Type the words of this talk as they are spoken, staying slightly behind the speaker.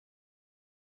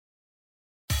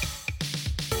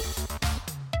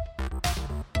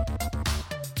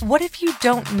What if you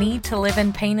don't need to live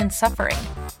in pain and suffering?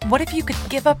 What if you could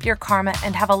give up your karma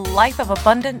and have a life of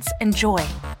abundance and joy?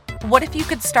 What if you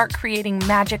could start creating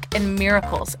magic and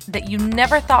miracles that you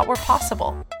never thought were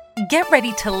possible? Get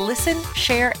ready to listen,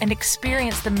 share, and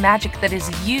experience the magic that is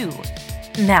you.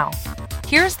 Now,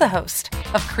 here's the host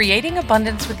of Creating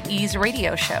Abundance with Ease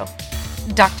radio show,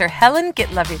 Dr. Helen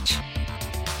Gitlovich.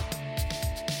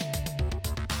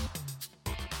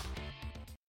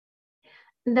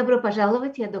 Добро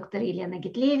пожаловать, я доктор Елена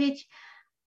Гитлевич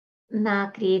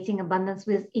на Creating Abundance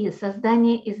with Ease,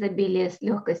 создание изобилия с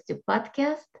легкостью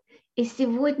подкаст. И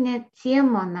сегодня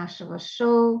тема нашего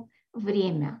шоу –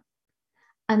 время.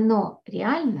 Оно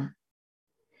реально?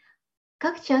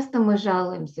 Как часто мы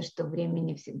жалуемся, что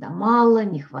времени всегда мало,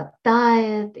 не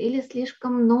хватает или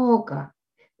слишком много,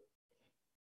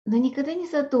 но никогда не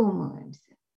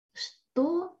задумываемся,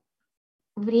 что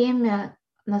время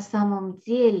на самом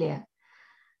деле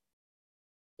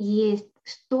есть,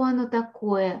 что оно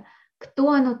такое,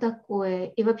 кто оно такое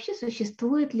и вообще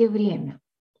существует ли время.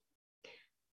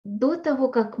 До того,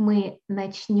 как мы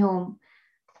начнем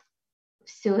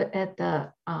все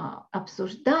это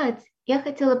обсуждать, я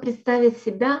хотела представить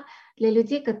себя для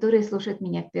людей, которые слушают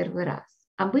меня в первый раз.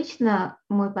 Обычно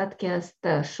мой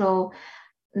подкаст-шоу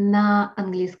на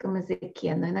английском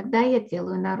языке, но иногда я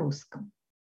делаю на русском.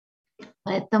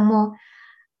 Поэтому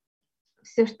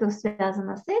все, что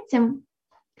связано с этим,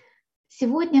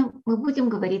 сегодня мы будем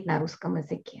говорить на русском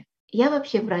языке. Я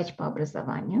вообще врач по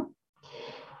образованию,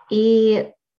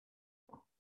 и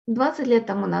 20 лет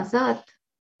тому назад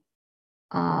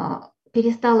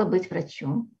перестала быть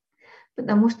врачом,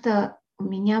 потому что у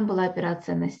меня была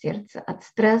операция на сердце от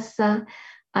стресса,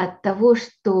 от того,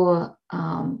 что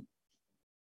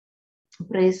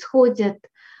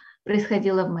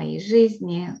происходило в моей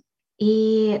жизни,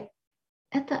 и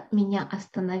это меня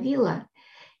остановило.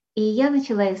 И я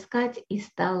начала искать и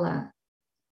стала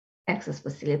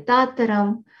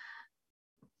эксес-фасилитатором,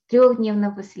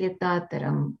 3-дневным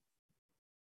фасилитатором.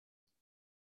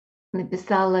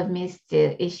 Написала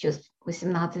вместе еще с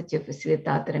 18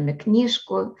 фасилитаторами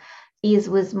книжку «Ease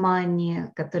with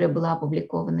Money», которая была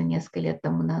опубликована несколько лет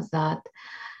тому назад.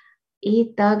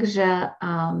 И также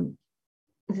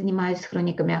занимаюсь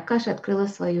хрониками Акаши, открыла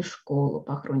свою школу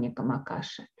по хроникам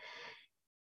Акаши.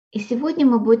 И сегодня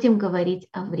мы будем говорить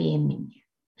о времени.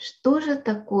 Что же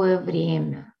такое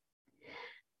время?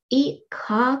 И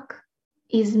как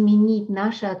изменить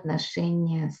наше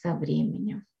отношение со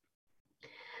временем?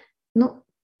 Ну,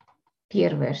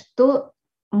 первое, что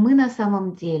мы на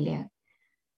самом деле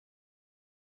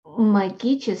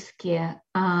магически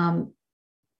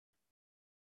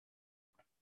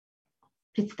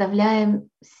представляем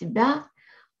себя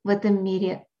в этом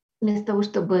мире, вместо того,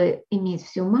 чтобы иметь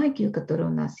всю магию, которая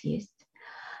у нас есть,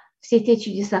 все те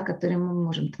чудеса, которые мы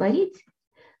можем творить,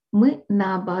 мы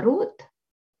наоборот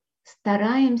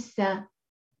стараемся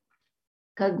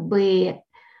как бы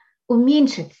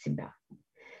уменьшить себя.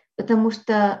 Потому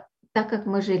что так как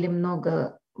мы жили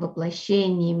много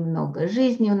воплощений, много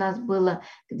жизней у нас было,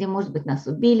 где, может быть, нас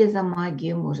убили за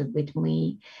магию, может быть,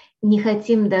 мы не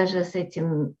хотим даже с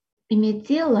этим иметь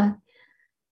дело,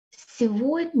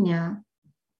 сегодня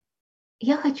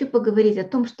я хочу поговорить о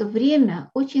том, что время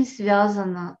очень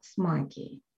связано с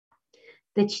магией.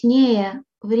 Точнее,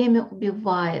 время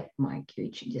убивает магию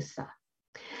и чудеса.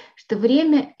 Что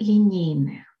время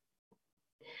линейное.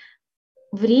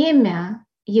 Время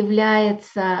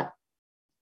является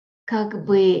как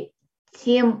бы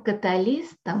тем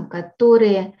каталистом,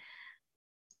 который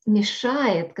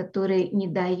мешает, который не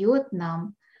дает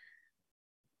нам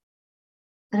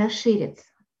расшириться.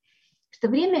 Что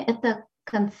время – это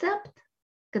концепт,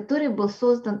 который был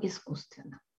создан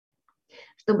искусственно,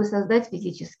 чтобы создать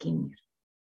физический мир.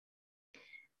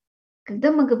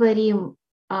 Когда мы говорим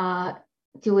о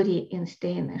теории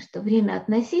Эйнштейна, что время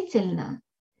относительно,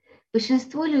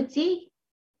 большинство людей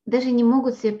даже не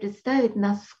могут себе представить,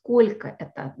 насколько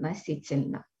это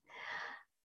относительно.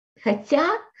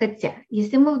 Хотя,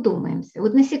 если мы вдумаемся,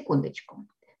 вот на секундочку,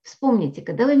 вспомните,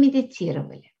 когда вы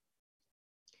медитировали,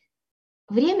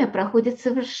 время проходит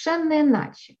совершенно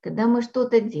иначе, когда мы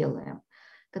что-то делаем,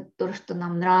 то, что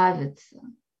нам нравится,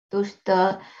 то,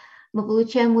 что мы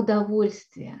получаем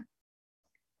удовольствие.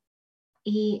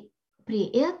 И при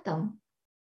этом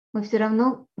мы все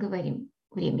равно говорим,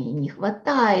 времени не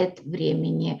хватает,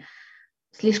 времени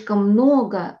слишком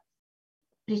много,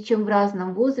 причем в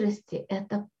разном возрасте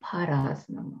это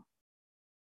по-разному.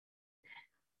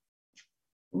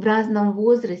 В разном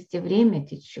возрасте время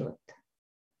течет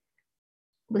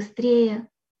быстрее,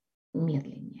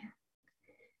 медленнее.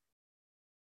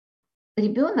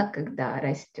 Ребенок, когда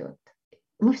растет,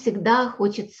 мы всегда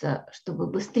хочется, чтобы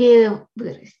быстрее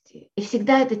вырасти. И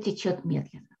всегда это течет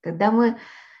медленно. Когда мы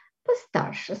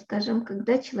постарше, скажем,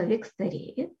 когда человек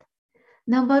стареет,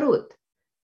 наоборот,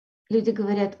 люди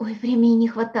говорят, ой, времени не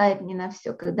хватает мне на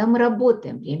все. Когда мы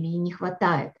работаем, времени не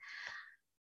хватает.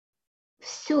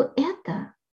 Все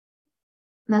это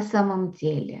на самом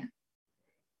деле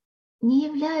не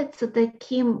является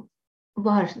таким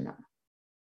важным.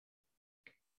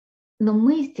 Но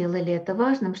мы сделали это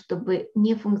важным, чтобы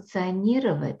не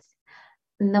функционировать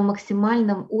на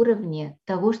максимальном уровне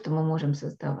того, что мы можем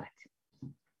создавать.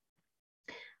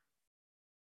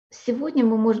 Сегодня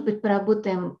мы, может быть,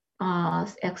 поработаем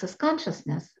с Access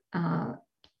Consciousness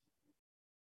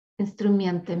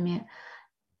инструментами,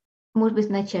 может быть,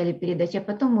 в начале передачи, а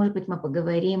потом, может быть, мы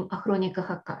поговорим о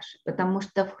хрониках Акаши, потому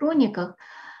что в хрониках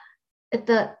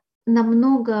это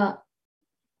намного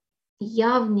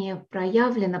явнее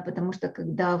проявлено, потому что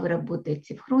когда вы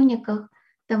работаете в хрониках,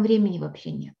 там времени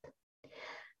вообще нет.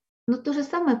 Но то же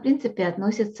самое, в принципе,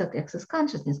 относится к Access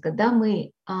Consciousness, когда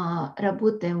мы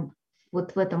работаем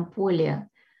вот в этом поле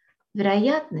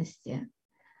вероятности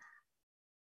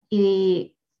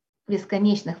и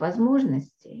бесконечных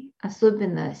возможностей,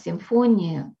 особенно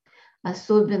симфонии,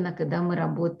 особенно когда мы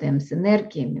работаем с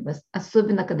энергиями,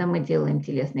 особенно когда мы делаем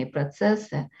телесные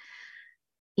процессы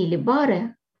или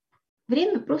бары,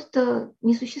 время просто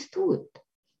не существует.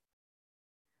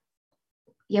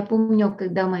 Я помню,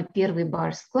 когда мой первый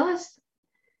барс-класс,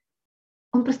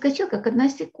 он проскочил как 1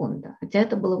 секунда, хотя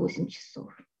это было 8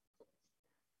 часов.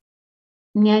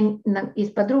 У меня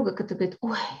есть подруга, которая говорит,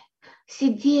 ой,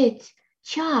 сидеть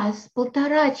час,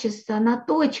 1,5 часа на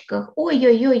точках,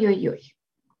 ой-ой-ой-ой-ой.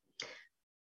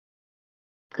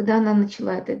 Когда она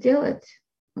начала это делать,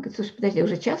 она говорит, слушай, подожди,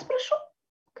 уже час прошел?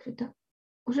 Я говорю, да,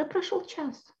 уже прошел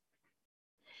час.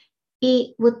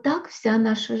 И вот так вся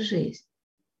наша жизнь.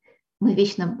 Мы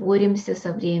вечно боремся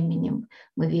со временем,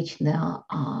 мы вечно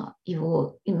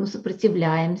ему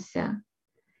сопротивляемся.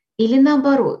 Или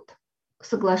наоборот,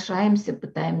 соглашаемся,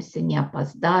 пытаемся не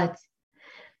опоздать.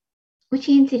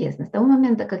 Очень интересно. С того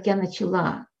момента, как я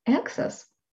начала Access,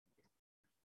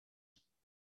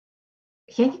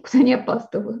 я никуда не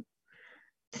опаздываю.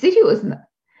 Серьезно.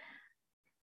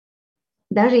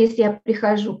 Даже если я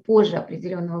прихожу позже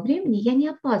определенного времени, я не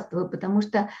опаздываю, потому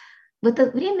что в это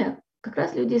время как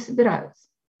раз люди собираются.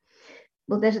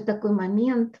 Был даже такой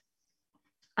момент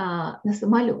на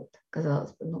самолет.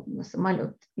 Казалось бы, на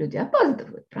самолет люди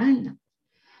опаздывают, правильно?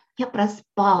 Я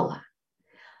проспала,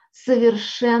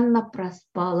 совершенно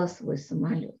проспала свой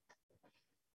самолет.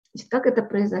 Значит, как это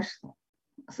произошло?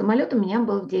 Самолет у меня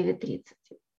был в 9:30.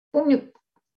 Помню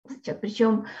сейчас,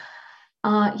 причем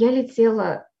я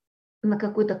летела на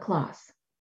какой-то класс.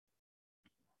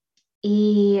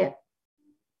 И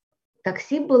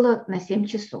такси было на 7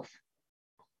 часов.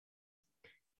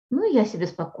 Ну, я себе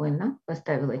спокойно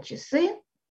поставила часы,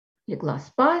 легла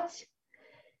спать.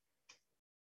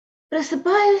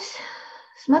 Просыпаюсь,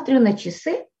 смотрю на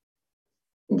часы,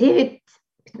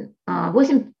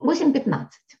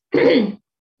 8:15.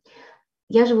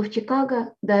 Я живу в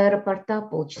Чикаго, до аэропорта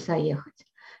полчаса ехать,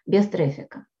 без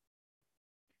трафика.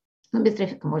 Ну, без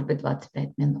трафика, может быть,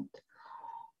 25 минут.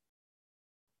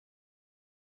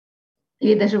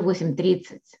 Или даже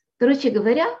 8:30. Короче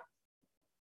говоря,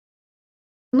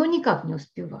 никак не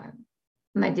успеваю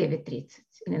на 9:30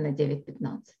 или на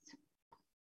 9:15.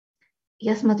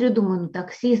 Я смотрю, думаю,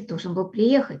 таксист должен был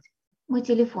приехать. Мой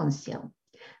телефон сел.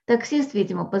 Таксист,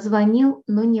 видимо, позвонил,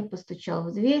 но не постучал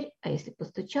в дверь. А если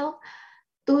постучал,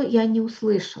 то я не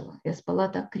услышала. Я спала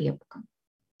так крепко.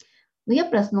 Но я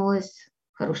проснулась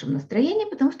в хорошем настроении,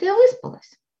 потому что я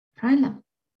выспалась. Правильно?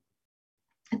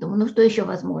 Я думаю, что еще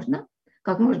возможно?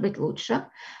 Как может быть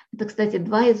лучше? Это, кстати,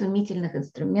 2 изумительных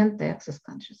инструмента Access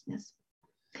Consciousness.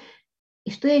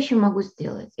 И что я еще могу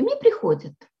сделать? И мне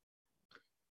приходит: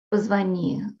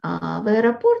 позвони в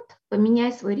аэропорт,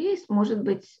 поменяй свой рейс, может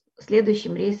быть,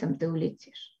 следующим рейсом ты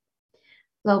улетишь.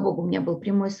 Слава богу, у меня был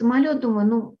прямой самолет,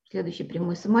 думаю, следующий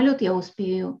прямой самолет я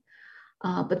успею,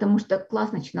 потому что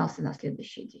класс начинался на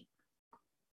следующий день.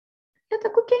 Я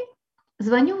так, окей.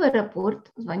 Звоню в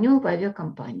аэропорт, звоню в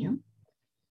авиакомпанию,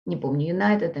 не помню,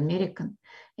 United, American,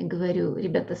 и говорю: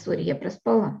 ребята, сори, я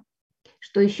проспала,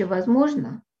 что еще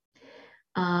возможно,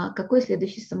 какой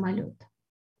следующий самолет?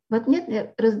 В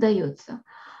ответ раздается: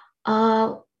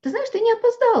 ты знаешь, ты не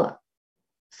опоздала,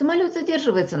 самолет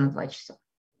задерживается на 2 часа,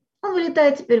 он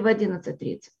вылетает теперь в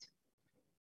 11:30.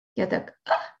 Я так,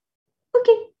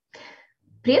 окей.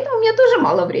 При этом у меня тоже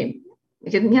мало времени.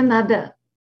 Значит, мне надо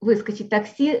выскочить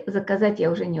такси, заказать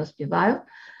я уже не успеваю,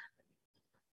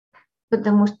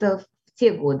 потому что в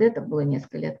те годы, это было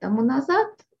несколько лет тому назад,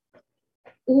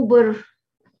 Uber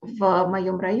в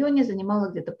моем районе занимало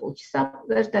где-то полчаса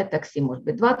ждать, такси, может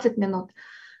быть, 20 минут.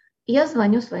 Я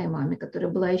звоню своей маме,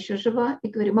 которая была еще жива, и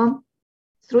говорю: мам,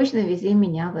 срочно вези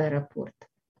меня в аэропорт.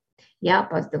 Я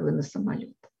опаздываю на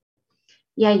самолет.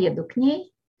 Я еду к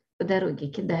ней, по дороге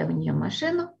кидаю в нее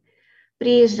машину,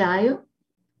 приезжаю,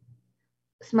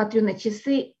 смотрю на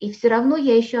часы, и все равно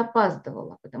я еще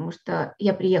опаздывала, потому что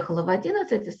я приехала в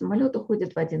 11, и самолет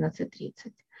уходит в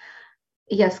 11:30.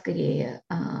 Я скорее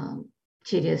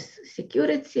через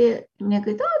security, мне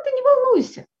говорит: ты не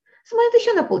волнуйся, самолет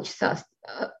еще на полчаса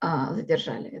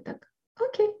задержали. Я так: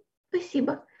 окей,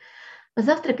 спасибо.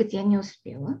 Позавтракать я не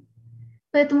успела,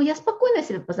 поэтому я спокойно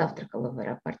себе позавтракала в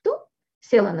аэропорту,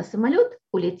 села на самолет,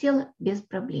 улетела без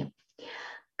проблем.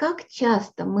 Как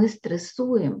часто мы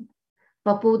стрессуем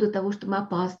по поводу того, что мы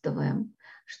опаздываем,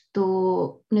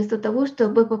 что вместо того,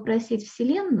 чтобы попросить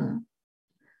Вселенную,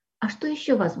 а что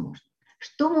еще возможно?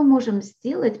 Что мы можем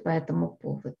сделать по этому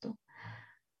поводу?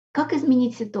 Как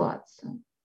изменить ситуацию?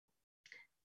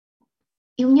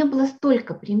 И у меня было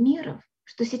столько примеров,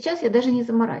 что сейчас я даже не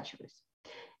заморачиваюсь.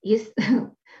 С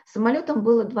самолетом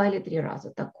было 2 или 3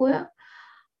 раза такое,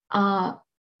 а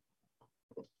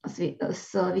с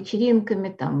вечеринками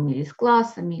там, или с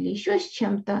классами, или еще с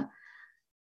чем-то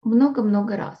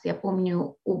много-много раз. Я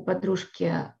помню, у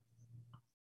подружки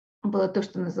было то,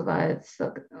 что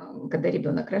называется, когда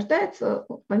ребенок рождается,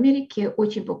 в Америке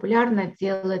очень популярно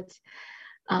делать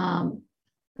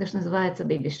то, что называется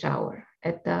baby shower.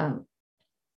 Это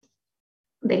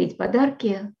дарить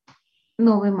подарки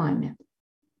новой маме.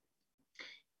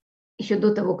 Еще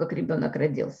до того, как ребенок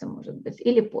родился, может быть,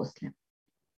 или после.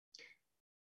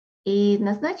 И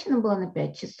назначено было на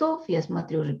 5 часов, я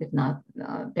смотрю уже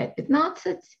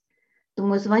 5:15,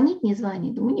 думаю, звонить, не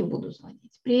звонить, думаю, не буду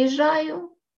звонить.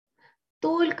 Приезжаю,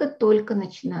 только-только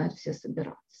начинают все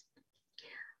собираться.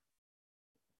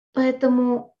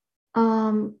 Поэтому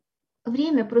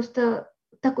время просто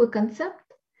такой концепт,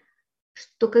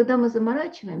 что когда мы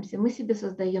заморачиваемся, мы себе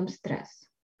создаем стресс.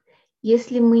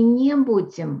 Если мы не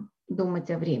будем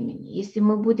думать о времени, если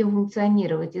мы будем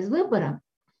функционировать из выбора,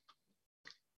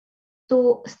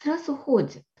 то стресс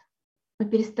уходит. Мы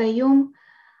перестаем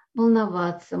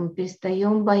волноваться, мы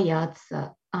перестаем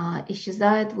бояться,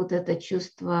 исчезает вот это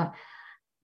чувство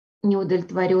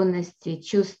неудовлетворенности,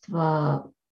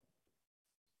 чувство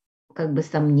как бы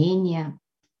сомнения.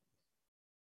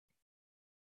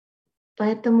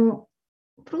 Поэтому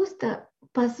просто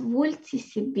позвольте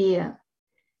себе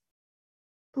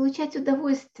получать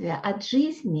удовольствие от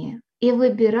жизни и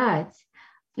выбирать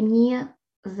вне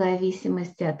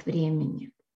зависимости от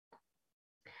времени.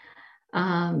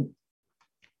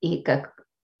 И как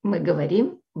мы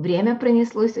говорим, время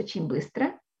пронеслось очень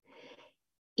быстро.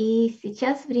 И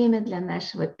сейчас время для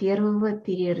нашего первого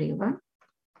перерыва.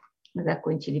 Мы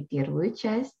закончили первую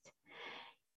часть.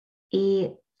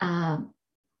 И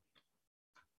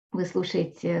вы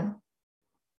слушаете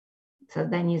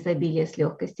 «Создание изобилия с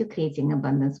легкостью», Creating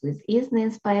Abundance with Ease на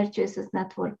Inspired Choices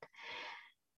Network.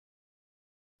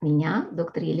 Меня,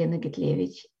 доктор Елена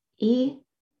Гитлевич, и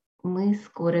мы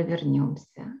скоро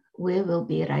вернемся. We will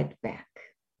be right back.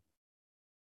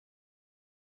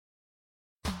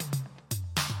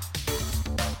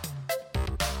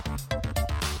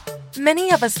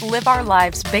 Many of us live our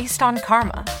lives based on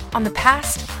karma, on the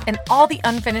past, and all the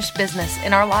unfinished business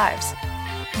in our lives.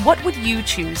 What would you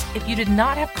choose if you did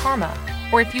not have karma,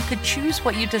 or if you could choose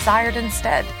what you desired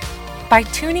instead? By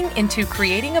tuning into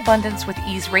Creating Abundance with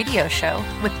Ease radio show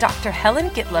with Dr.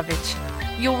 Helen Gitlovich,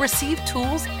 you'll receive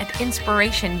tools and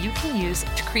inspiration you can use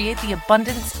to create the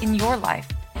abundance in your life.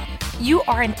 You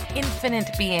are an infinite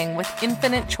being with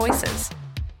infinite choices.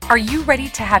 Are you ready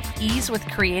to have ease with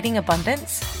creating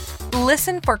abundance?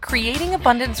 Listen for Creating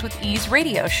Abundance with Ease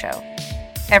radio show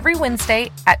every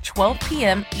Wednesday at 12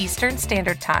 p.m. Eastern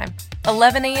Standard Time,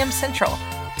 11 a.m. Central,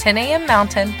 10 a.m.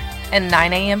 Mountain, and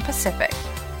 9 a.m. Pacific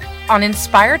on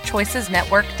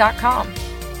InspiredChoicesNetwork.com.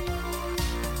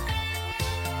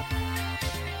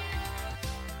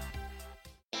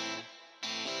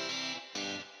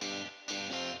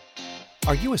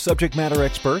 Are you a subject matter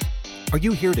expert? Are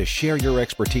you here to share your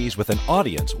expertise with an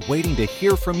audience waiting to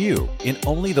hear from you in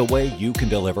only the way you can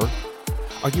deliver?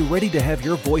 Are you ready to have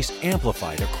your voice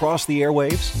amplified across the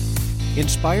airwaves?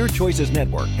 Inspired Choices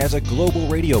Network has a global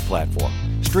radio platform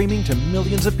streaming to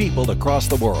millions of people across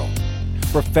the world.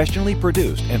 Professionally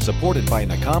produced and supported by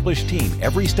an accomplished team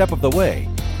every step of the way,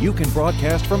 you can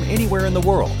broadcast from anywhere in the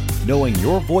world, knowing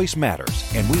your voice matters,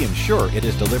 and we ensure it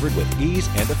is delivered with ease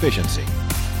and efficiency.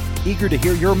 Eager to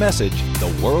hear your message, the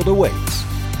world awaits.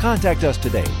 Contact us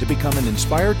today to become an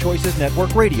Inspired Choices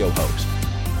Network radio host.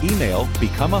 Email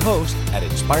become a host at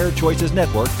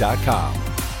inspiredchoicesnetwork.com.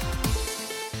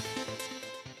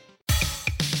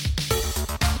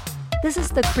 This is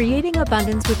the Creating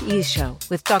Abundance with Ease show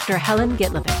with Dr. Helen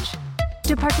Gitlovich.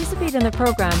 To participate in the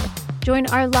program, join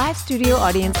our live studio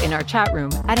audience in our chat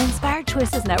room at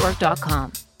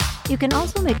inspiredchoicesnetwork.com. You can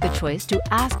also make the choice to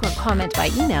ask or comment by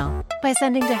email by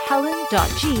sending to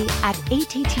helen.g@att.net.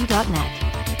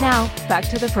 Now, back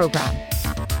to the program.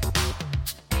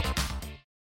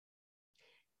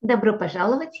 Добро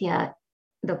пожаловать, я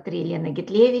доктор Елена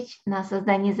Гитлевич на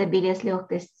создании изобилия с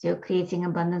легкостью Creating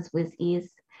Abundance with Ease.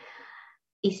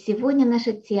 И сегодня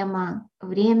наша тема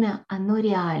 «Время, оно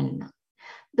реально».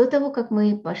 До того, как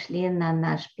мы пошли на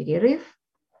наш перерыв,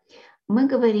 мы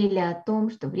говорили о том,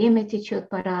 что время течет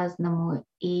по-разному,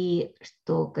 и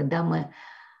что когда мы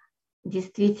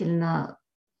действительно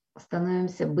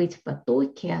становимся быть в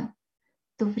потоке,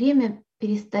 то время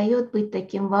перестает быть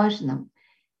таким важным,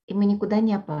 и мы никуда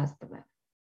не опаздываем.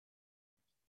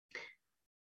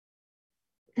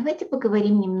 Давайте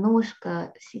поговорим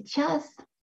немножко сейчас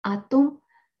о том,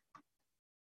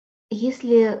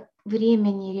 если время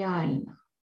нереально,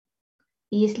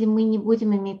 и если мы не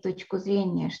будем иметь точку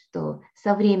зрения, что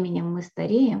со временем мы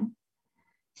стареем,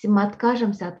 если мы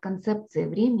откажемся от концепции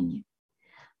времени,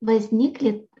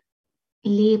 возникнет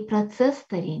ли процесс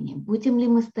старения, будем ли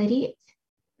мы стареть?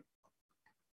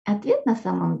 Ответ на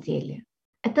самом деле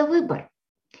 – это выбор.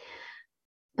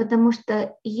 Потому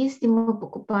что если мы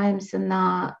покупаемся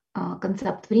на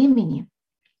концепт времени,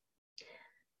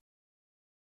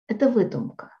 это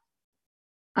выдумка.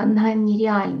 Она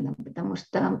нереальна, потому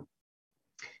что,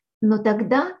 но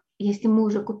тогда, если мы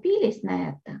уже купились на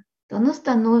это, то оно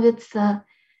становится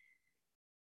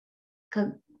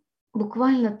как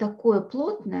буквально такое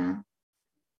плотное,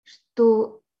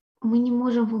 что мы не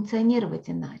можем функционировать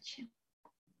иначе.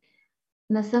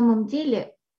 На самом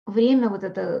деле время вот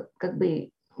это как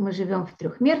бы мы живем в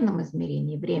трехмерном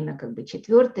измерении, время как бы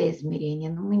четвертое измерение,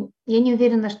 но я не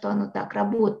уверена, что оно так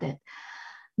работает.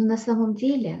 Но на самом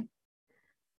деле,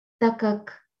 так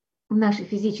как в нашей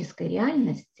физической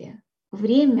реальности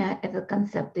время, этот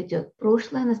концепт идет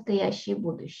прошлое, настоящее и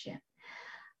будущее.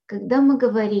 Когда мы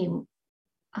говорим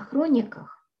о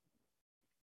хрониках,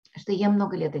 что я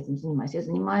много лет этим занимаюсь, я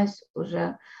занимаюсь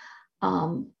уже,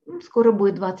 скоро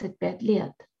будет 25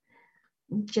 лет,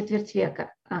 четверть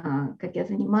века, как я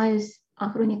занимаюсь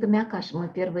хрониками Акаши. Мой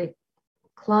первый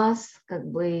класс, как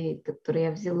бы, который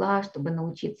я взяла, чтобы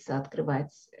научиться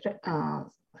открывать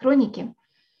хроники,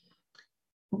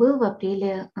 был в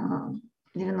апреле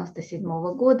 1997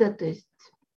 года, то есть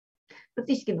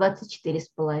практически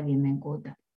 24,5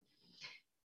 года.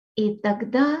 И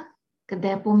тогда, когда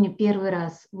я помню, первый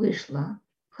раз вышла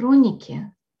в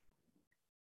хроники,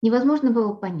 невозможно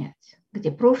было понять,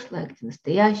 где прошлое, где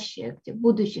настоящее, где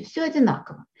будущее, все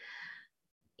одинаково.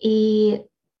 И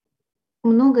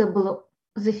многое было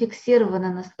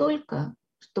зафиксировано настолько,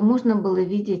 что можно было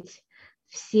видеть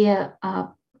все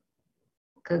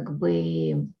как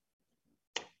бы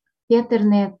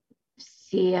паттерны,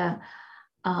 все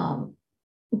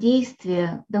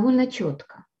действия довольно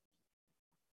четко.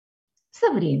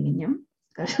 Со временем,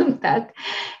 скажем так,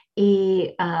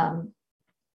 и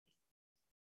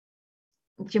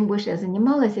чем больше я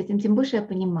занималась этим, тем больше я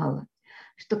понимала,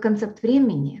 что концепт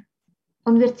времени,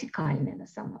 он вертикальный на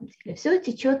самом деле. Все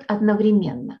течет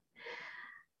одновременно.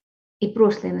 И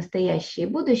прошлое, и настоящее, и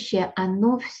будущее,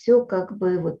 оно все как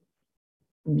бы вот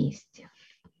вместе,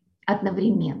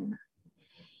 одновременно.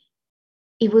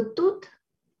 И вот тут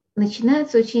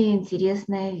начинается очень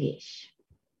интересная вещь.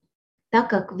 Так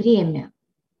как время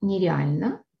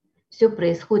нереально, все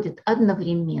происходит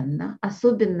одновременно,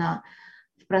 особенно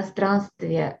в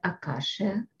пространстве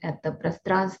Акаши, это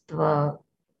пространство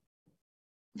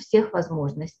всех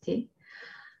возможностей,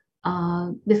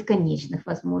 бесконечных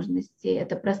возможностей,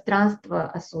 это пространство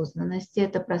осознанности,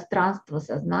 это пространство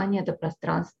сознания, это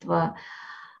пространство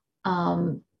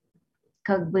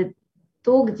как бы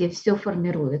то, где все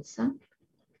формируется.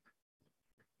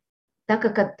 Так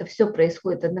как это все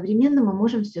происходит одновременно, мы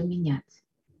можем все менять.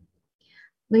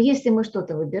 Но если мы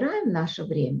что-то выбираем в наше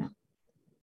время,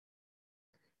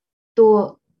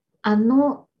 то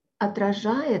оно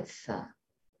отражается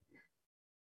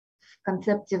в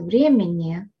концепте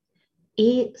времени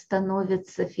и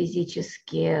становится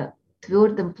физически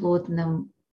твердым,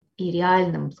 плотным и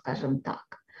реальным, скажем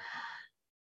так.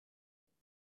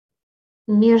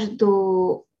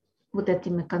 Между вот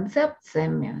этими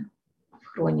концепциями в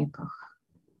хрониках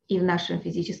и в нашем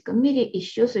физическом мире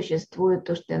еще существует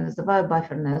то, что я называю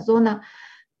буферная зона,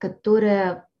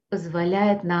 которая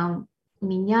позволяет нам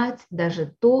менять даже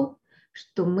то,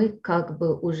 что мы как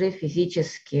бы уже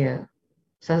физически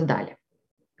создали.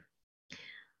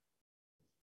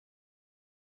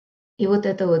 И вот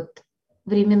это вот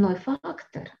временной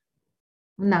фактор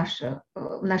в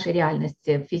нашей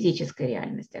реальности, в физической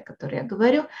реальности, о которой я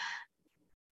говорю,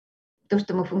 то,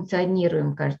 что мы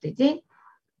функционируем каждый день,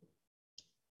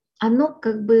 оно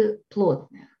как бы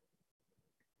плотное.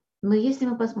 Но если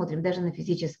мы посмотрим даже на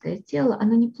физическое тело,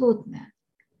 оно не плотное.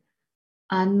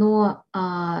 Оно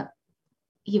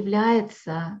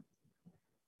является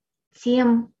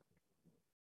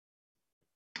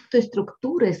той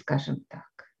структурой, скажем так,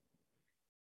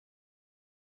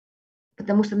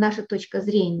 потому что наша точка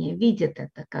зрения видит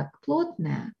это как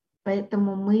плотное,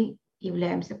 поэтому мы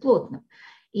являемся плотным.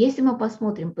 И если мы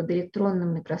посмотрим под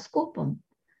электронным микроскопом,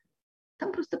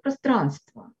 там просто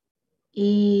пространство.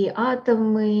 И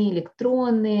атомы,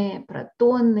 электроны,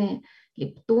 протоны,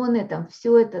 лептоны, там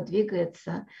все это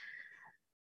двигается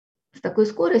с такой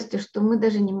скоростью, что мы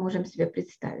даже не можем себе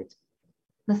представить.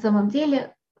 На самом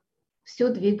деле все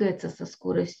двигается со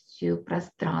скоростью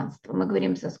пространства. Мы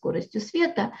говорим со скоростью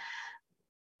света.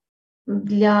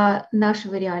 Для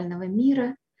нашего реального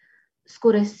мира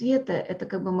скорость света – это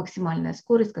как бы максимальная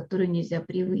скорость, которую нельзя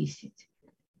превысить.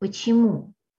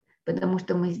 Почему? Потому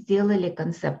что мы сделали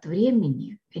концепт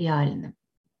времени реальным.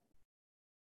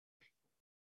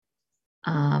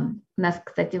 У нас,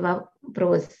 кстати,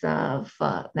 вопрос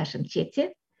в нашем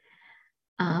чате.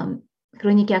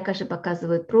 Хроники Акаши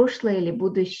показывают прошлое или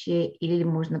будущее, или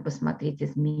можно посмотреть,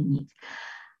 изменить.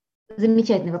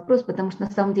 Замечательный вопрос, потому что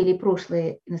на самом деле и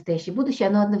прошлое, и настоящее, и будущее,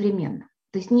 оно одновременно.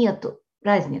 То есть нет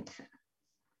разницы.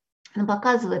 Оно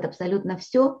показывает абсолютно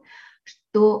все,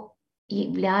 что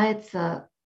является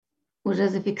уже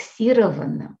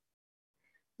зафиксированным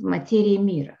в материи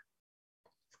мира.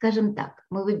 Скажем так,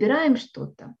 мы выбираем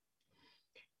что-то,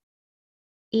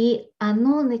 и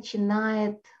оно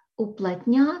начинает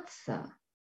уплотняться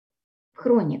в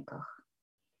хрониках.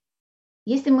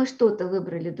 Если мы что-то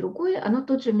выбрали другое, оно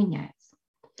тут же меняется.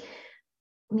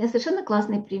 У меня совершенно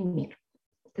классный пример.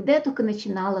 Когда я только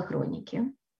начинала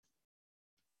хроники,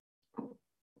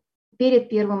 перед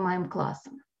первым моим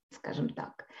классом, скажем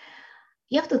так,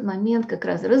 я в тот момент как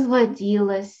раз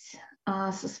разводилась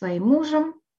со своим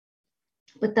мужем,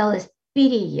 пыталась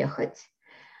переехать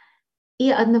и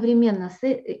одновременно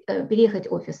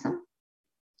переехать офисом.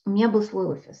 У меня был свой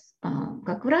офис.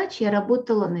 Как врач я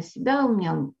работала на себя, у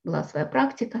меня была своя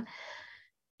практика.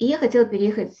 И я хотела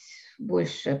переехать в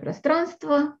большее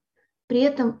пространство. При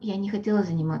этом я не хотела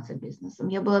заниматься бизнесом.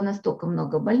 Я была настолько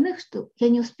много больных, что я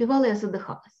не успевала, я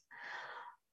задыхалась.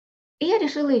 И я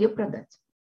решила ее продать.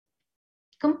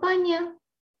 Компания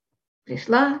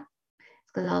пришла,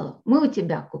 сказала: мы у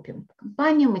тебя купим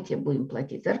компанию, мы тебе будем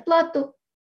платить зарплату.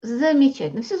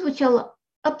 Замечательно. Все звучало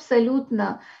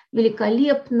абсолютно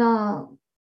великолепно,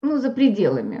 за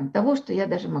пределами того, что я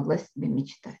даже могла себе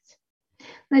мечтать.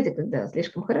 Знаете, когда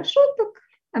слишком хорошо, так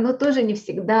оно тоже не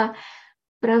всегда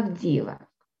правдиво.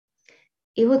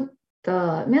 И вот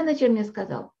менеджер мне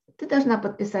сказал: ты должна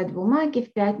подписать бумаги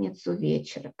в пятницу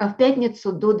вечером, в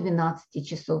пятницу до 12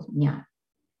 часов дня.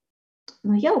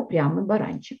 Но я упрямый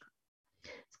баранчик.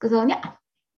 Сказала: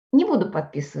 не буду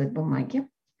подписывать бумаги.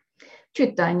 Что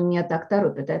это они меня так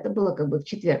торопят? Это было как бы в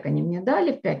четверг они мне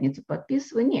дали, в пятницу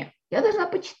подписываю. Нет, я должна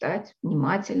почитать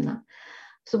внимательно.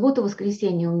 В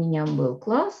субботу-воскресенье у меня был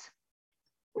класс.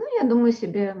 Я думаю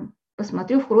себе,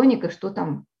 посмотрю в хрониках, что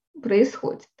там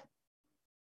происходит.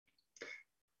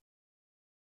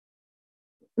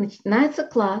 Начинается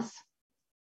класс.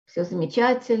 Все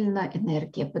замечательно,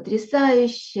 энергия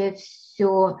потрясающая,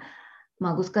 все,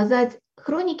 могу сказать.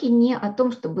 Хроники не о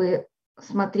том, чтобы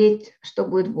смотреть, что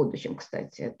будет в будущем,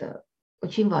 кстати, это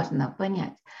очень важно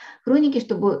понять. Хроники,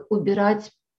 чтобы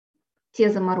убирать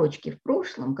те заморочки в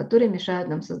прошлом, которые мешают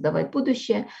нам создавать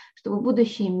будущее, чтобы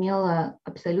будущее имело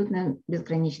абсолютно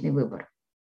безграничный выбор.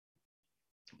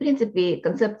 В принципе,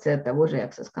 концепция того же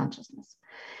Access Consciousness.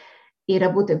 И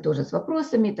работаем тоже с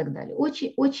вопросами и так далее.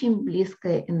 Очень, очень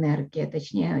близкая энергия,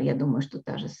 точнее, я думаю, что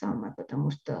та же самая,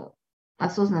 потому что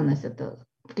осознанность это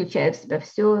включает в себя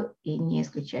все и не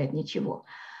исключает ничего.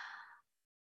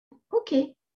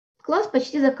 Окей, класс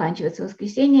почти заканчивается,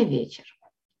 воскресенье вечер.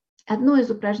 Одно из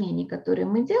упражнений, которые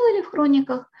мы делали в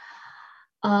хрониках,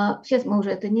 сейчас мы уже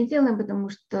это не делаем, потому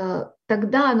что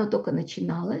тогда оно только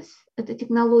начиналось, эта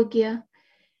технология,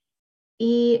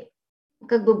 и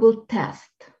как бы был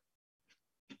тест,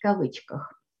 в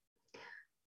кавычках.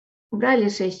 Брали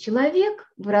 6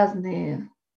 человек в разные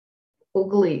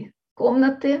углы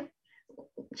комнаты,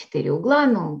 4 угла,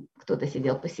 кто-то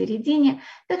сидел посередине,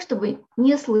 так, чтобы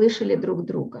не слышали друг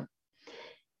друга.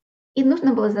 И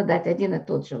нужно было задать один и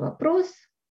тот же вопрос.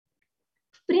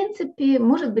 В принципе,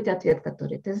 может быть, ответ,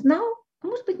 который ты знал, а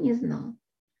может быть, не знал.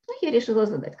 Но я решила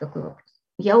задать какой вопрос.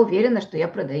 Я уверена, что я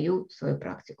продаю свою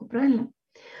практику, правильно?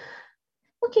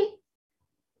 Окей,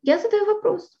 я задаю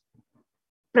вопрос.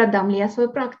 Продам ли я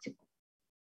свою практику?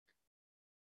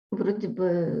 Вроде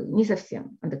бы не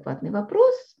совсем адекватный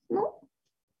вопрос, но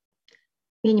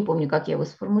я не помню, как я его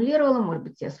сформулировала. Может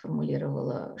быть, я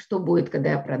сформулировала, что будет,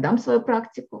 когда я продам свою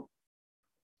практику.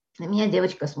 На меня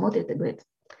девочка смотрит и говорит,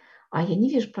 а я не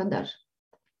вижу продаж.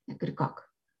 Я говорю,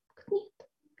 как? Нет.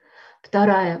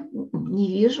 Вторая, не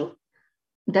вижу.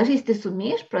 Даже если ты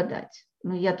сумеешь продать,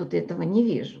 но я тут этого не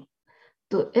вижу,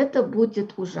 то это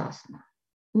будет ужасно.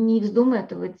 Не вздумай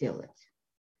этого делать.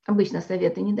 Обычно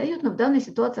советы не дают, но в данной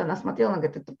ситуации она смотрела, она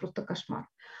говорит, это просто кошмар.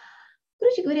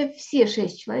 Короче говоря, все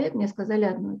 6 человек мне сказали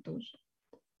одно и то же.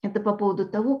 Это по поводу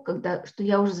того, что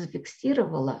я уже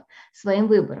зафиксировала своим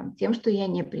выбором, тем, что я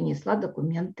не принесла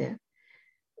документы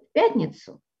в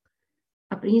пятницу,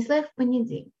 а принесла их в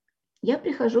понедельник. Я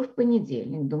прихожу в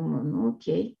понедельник, думаю, ну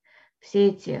окей, все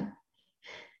эти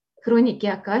хроники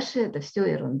Акаши, это все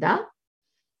ерунда,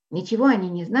 ничего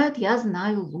они не знают, я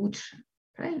знаю лучше,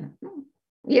 правильно?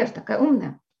 Я же такая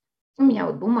умная. У меня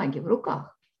вот бумаги в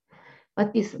руках,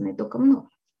 подписанные только мной.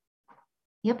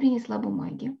 Я принесла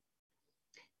бумаги.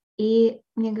 И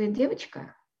мне говорит,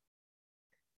 девочка,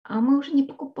 а мы уже не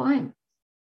покупаем.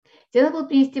 Тебе надо было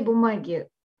принести бумаги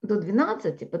до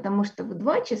 12, потому что в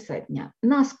 2 часа дня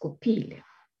нас купили.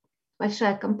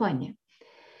 Большая компания.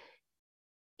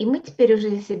 И мы теперь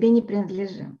уже себе не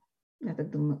принадлежим. Я так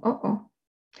думаю, о-о.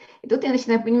 И тут я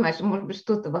начинаю понимать, что, может быть,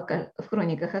 что-то в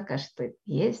хрониках Акаши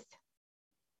есть.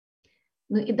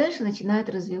 Ну и дальше начинают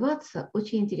развиваться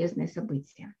очень интересные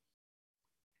события.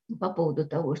 По поводу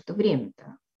того, что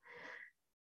время-то.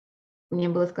 Мне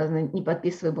было сказано, не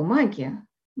подписывай бумаги.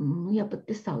 Ну, я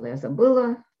подписала, я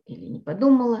забыла или не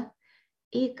подумала.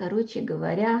 И, короче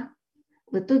говоря,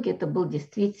 в итоге это был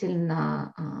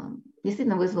действительно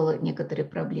вызвало некоторые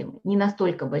проблемы. Не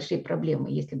настолько большие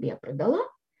проблемы, если бы я продала,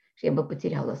 я бы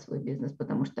потеряла свой бизнес,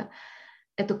 потому что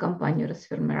эту компанию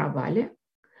расформировали.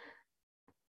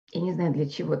 Я не знаю, для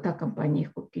чего та компания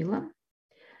их купила.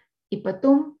 И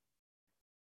потом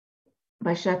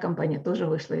большая компания тоже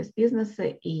вышла из бизнеса,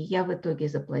 и я в итоге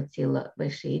заплатила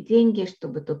большие деньги,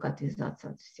 чтобы только отвязаться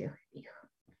от всех их.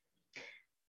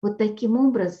 Вот таким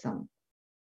образом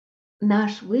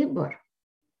наш выбор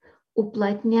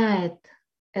уплотняет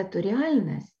эту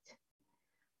реальность,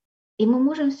 и мы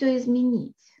можем все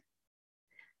изменить.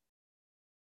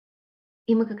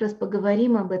 И мы как раз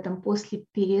поговорим об этом после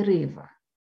перерыва,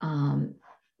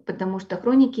 потому что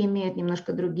хроники имеют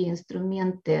немножко другие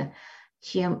инструменты,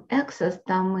 чем Access.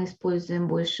 Там мы используем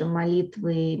больше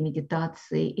молитвы,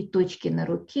 медитации и точки на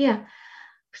руке,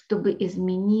 чтобы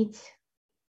изменить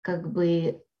как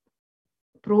бы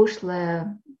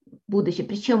прошлое, будущее.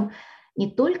 Причем не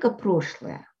только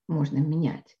прошлое можно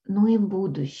менять, но и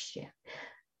будущее.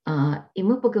 И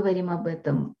мы поговорим об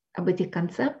этом, об этих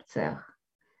концепциях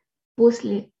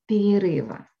после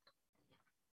перерыва.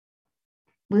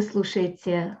 Вы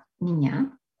слушаете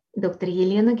меня, доктор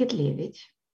Елену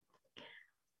Гитлевич,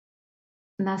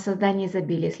 на создании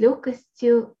изобилия с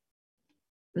легкостью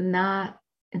на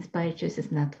Inspired Choices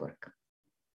Network.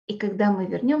 И когда мы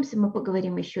вернемся, мы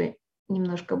поговорим еще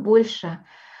немножко больше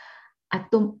о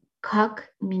том,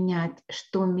 как менять,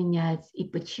 что менять и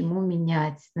почему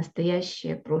менять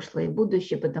настоящее, прошлое и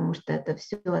будущее, потому что это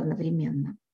все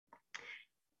одновременно.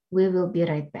 We will be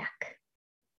right back.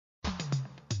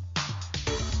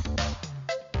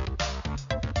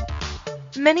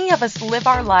 Many of us live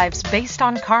our lives based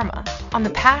on karma, on the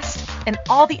past, and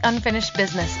all the unfinished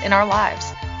business in our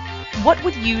lives. What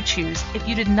would you choose if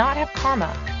you did not have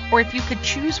karma, or if you could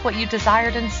choose what you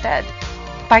desired instead?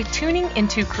 By tuning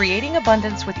into Creating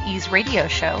Abundance with Ease radio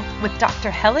show with Dr.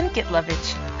 Helen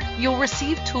Gitlovich, you'll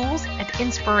receive tools and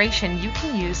inspiration you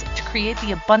can use to create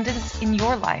the abundance in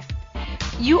your life.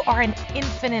 You are an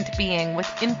infinite being with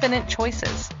infinite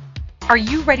choices. Are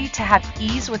you ready to have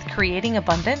ease with creating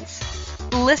abundance?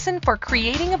 Listen for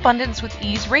Creating Abundance with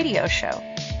Ease radio show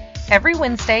every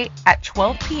Wednesday at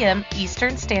 12 p.m.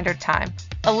 Eastern Standard Time,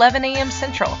 11 a.m.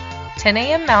 Central, 10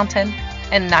 a.m. Mountain,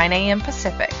 and 9 a.m.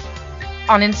 Pacific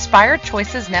on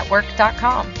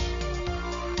InspiredChoicesNetwork.com.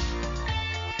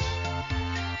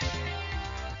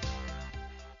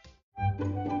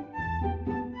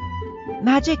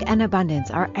 Magic and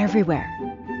abundance are everywhere.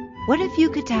 What if you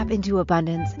could tap into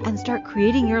abundance and start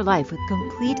creating your life with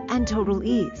complete and total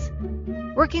ease?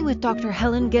 Working with Dr.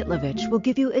 Helen Gitlovich will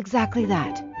give you exactly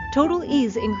that, total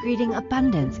ease in creating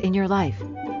abundance in your life.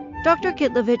 Dr.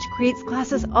 Gitlovich creates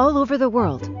classes all over the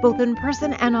world, both in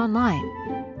person and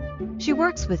online. She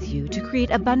works with you to create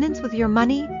abundance with your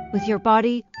money, with your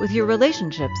body, with your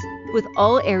relationships, with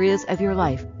all areas of your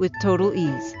life with total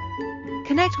ease.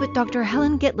 Connect with Dr.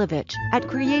 Helen Gitlovich at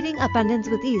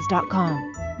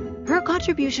creatingabundancewithease.com. Her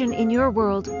contribution in your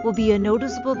world will be a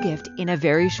noticeable gift in a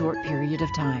very short period of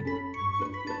time.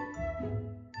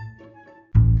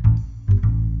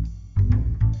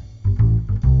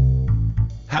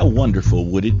 How wonderful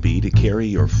would it be to carry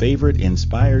your favorite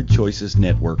Inspired Choices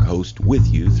Network host with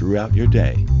you throughout your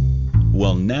day?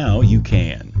 Well, now you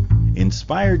can.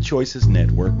 Inspired Choices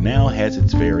Network now has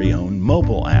its very own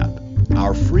mobile app.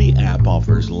 Our free app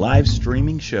offers live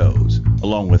streaming shows,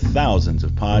 along with thousands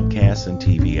of podcasts and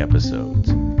TV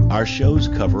episodes. Our shows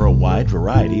cover a wide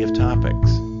variety of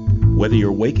topics. Whether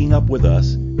you're waking up with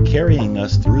us, carrying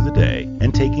us through the day,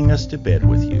 and taking us to bed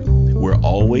with you, we're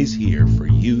always here for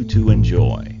you to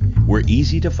enjoy. We're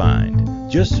easy to find.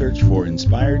 Just search for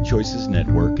Inspired Choices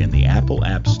Network in the Apple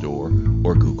App Store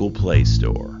or Google Play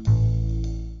Store.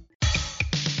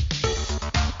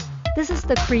 This is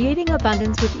the Creating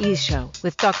Abundance with Ease show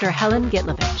with Dr. Helen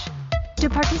Gitlovich. To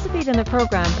participate in the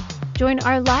program, join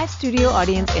our live studio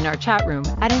audience in our chat room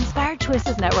at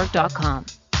inspiredchoicesnetwork.com.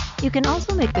 You can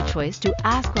also make the choice to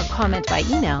ask or comment by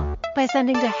email by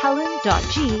sending to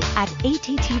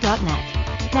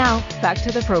helen.g@att.net. Now, back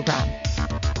to the program.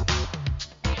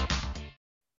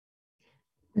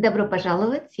 Добро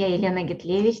пожаловать, я Елена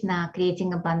Гитлевич на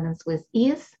Creating Abundance with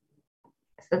Ease,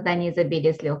 создание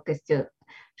изобилия с легкостью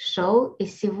шоу. И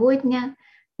сегодня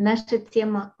наша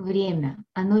тема «Время».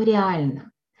 Оно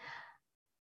реально.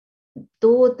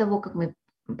 До того, как мы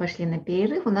пошли на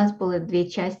перерыв, у нас было две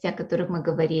части, о которых мы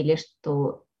говорили,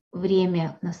 что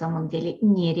время на самом деле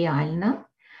нереально.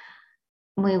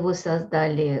 Мы его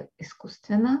создали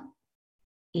искусственно.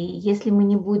 И если мы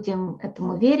не будем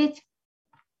этому верить,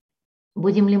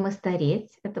 будем ли мы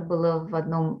стареть? Это было в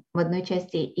одной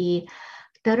части. И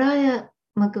вторая,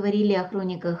 мы говорили о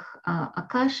хрониках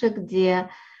Акаши, где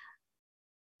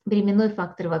временной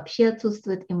фактор вообще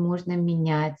отсутствует, и можно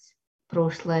менять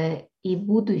прошлое и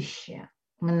будущее.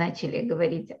 Мы начали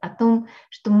говорить о том,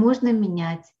 что можно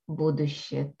менять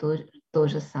будущее, то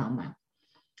же самое.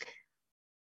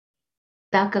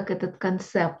 Так как этот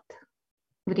концепт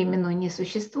временной не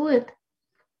существует,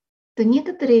 то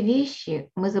некоторые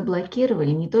вещи мы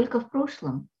заблокировали не только в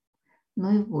прошлом, но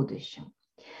и в будущем.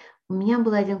 У меня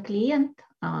был один клиент,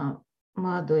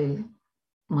 молодой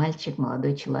мальчик,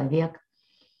 молодой человек,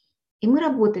 и мы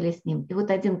работали с ним. И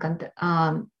вот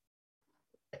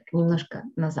немножко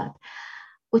назад.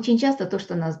 Очень часто то,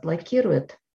 что нас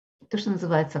блокирует, то, что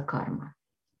называется карма.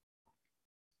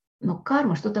 Но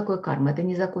карма, что такое карма? Это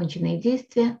незаконченные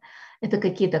действия, это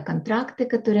какие-то контракты,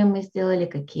 которые мы сделали,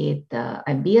 какие-то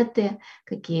обеты,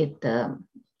 какие-то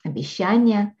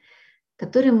обещания,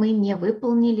 которые мы не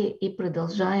выполнили и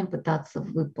продолжаем пытаться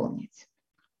выполнить.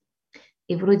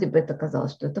 И вроде бы это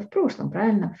казалось, что это в прошлом,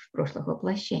 правильно? В прошлых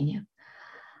воплощениях.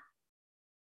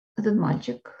 Этот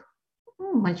мальчику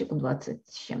 20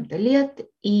 с чем-то лет,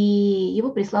 и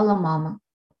его прислала мама.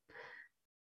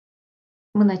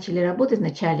 Мы начали работать,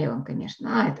 вначале он,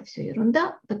 конечно, это все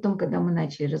ерунда, потом, когда мы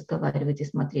начали разговаривать и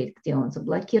смотреть, где он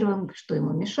заблокирован, что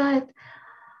ему мешает,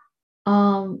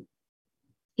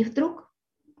 и вдруг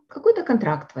какой-то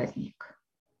контракт возник.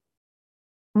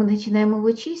 Мы начинаем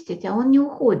его чистить, а он не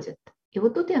уходит. И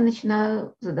вот тут я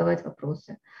начинаю задавать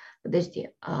вопросы.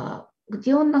 Подожди, а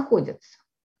где он находится?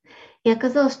 И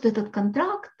оказалось, что этот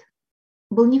контракт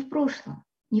был не в прошлом,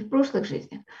 не в прошлых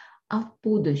жизнях, а в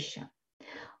будущем.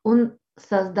 Он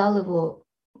создал его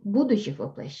в будущих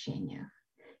воплощениях.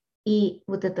 И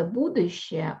вот это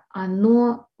будущее,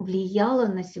 оно влияло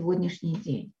на сегодняшний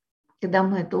день. Когда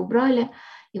мы это убрали,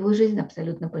 его жизнь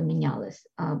абсолютно поменялась.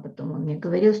 А потом он мне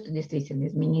говорил, что действительно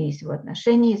изменились его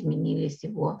отношения, изменились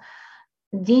его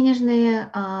денежные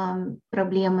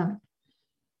проблемы.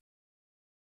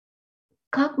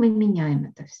 Как мы меняем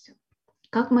это все?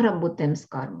 Как мы работаем с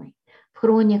кармой? В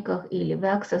хрониках или в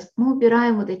Access мы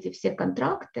убираем вот эти все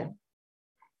контракты,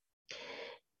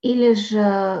 или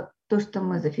же то, что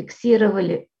мы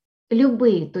зафиксировали,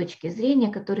 любые точки зрения,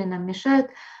 которые нам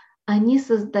мешают, они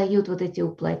создают вот эти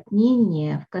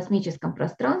уплотнения в космическом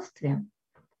пространстве,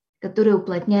 которые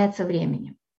уплотняются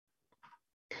временем.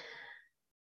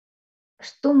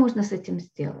 Что можно с этим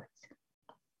сделать?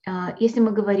 Если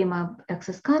мы говорим об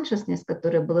Access Consciousness,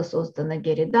 которое было создано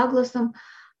Гэри Дагласом,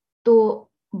 то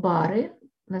бары,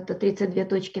 это 32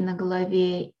 точки на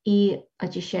голове, и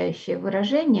очищающее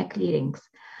выражение, clearings,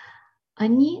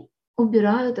 они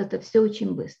убирают это все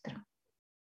очень быстро.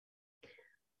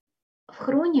 В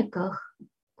хрониках,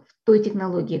 в той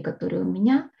технологии, которая у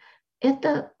меня,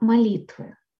 это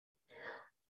молитвы.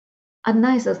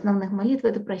 Одна из основных молитв –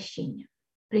 это прощение.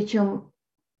 Причем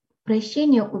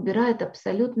прощение убирает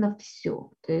абсолютно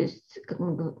все. То есть,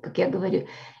 как я говорю,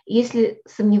 если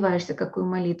сомневаешься, какую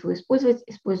молитву использовать,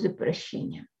 используй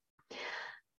прощение.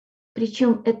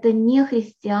 Причем это не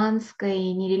христианская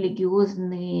и не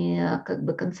религиозная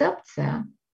концепция.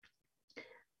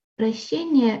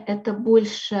 Прощение – это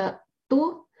больше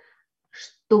то,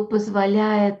 что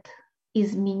позволяет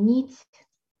изменить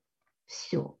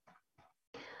все.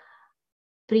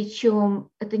 Причем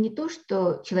это не то,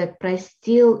 что человек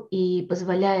простил и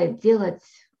позволяет делать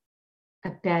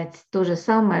опять то же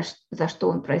самое, за что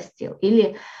он простил.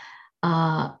 Или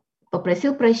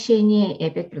попросил прощения и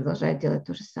опять продолжает делать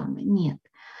то же самое. Нет.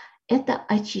 Это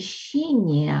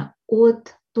очищение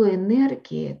от той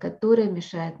энергии, которая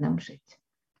мешает нам жить.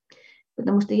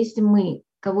 Потому что если мы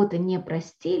кого-то не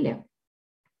простили,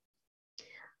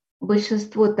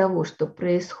 большинство того, что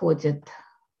происходит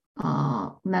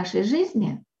в нашей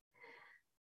жизни,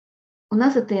 у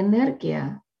нас это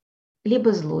энергия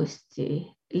либо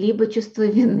злости, либо чувство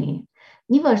вины.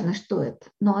 Неважно, что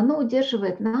это, но оно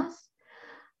удерживает нас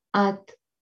от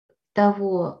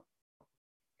того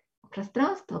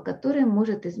пространства, которое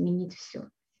может изменить все.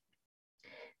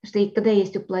 Потому что когда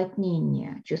есть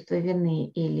уплотнение чувства вины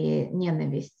или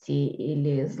ненависти,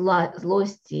 или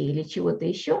злости, или чего-то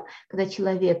еще, когда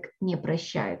человек не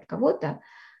прощает кого-то,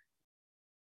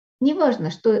 неважно,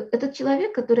 что этот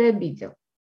человек, который обидел,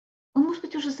 он, может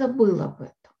быть, уже забыл об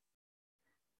этом.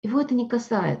 Его это не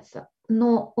касается,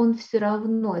 но он все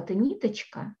равно, эта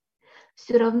ниточка,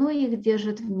 все равно их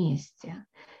держит вместе.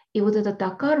 И вот это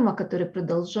та карма, которая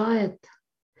продолжает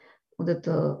вот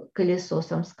это колесо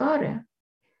самскары,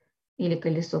 или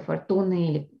колесо фортуны,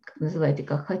 или как называйте,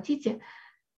 как хотите,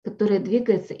 которое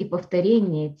двигается и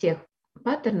повторение тех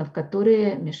паттернов,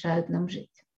 которые мешают нам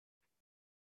жить.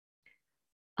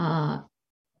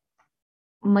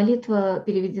 Молитва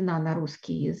переведена на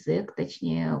русский язык,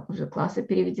 точнее, уже классы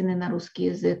переведены на русский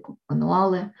язык,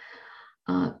 мануалы.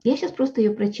 Я сейчас просто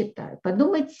ее прочитаю.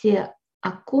 Подумайте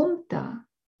о ком-то,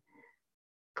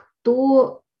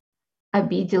 кто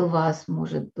обидел вас,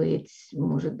 может быть,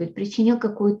 причинил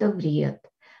какой-то вред.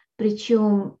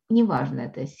 Причем неважно,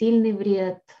 это сильный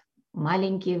вред,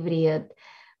 маленький вред,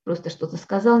 просто что-то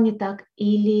сказал не так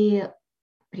или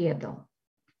предал.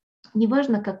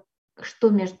 Неважно, что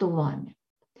между вами.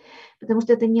 Потому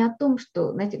что это не о том,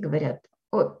 что, знаете, говорят,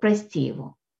 прости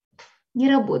его. Не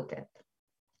работает.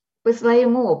 По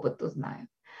своему опыту знаю.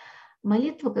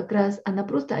 Молитва как раз, она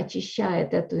просто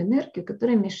очищает эту энергию,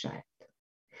 которая мешает.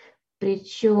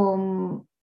 Причем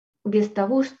без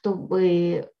того,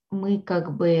 чтобы мы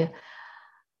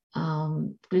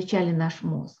включали наш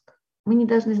мозг. Мы не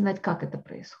должны знать, как это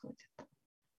происходит.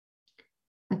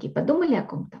 Окей, подумали о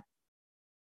ком-то?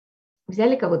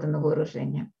 Взяли кого-то на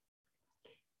вооружение?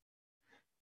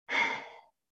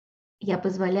 Я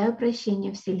позволяю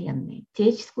прощению Вселенной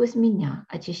течь сквозь меня,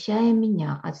 очищая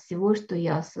меня от всего, что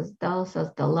я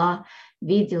создала,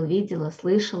 видела,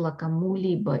 слышала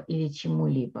кому-либо или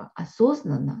чему-либо,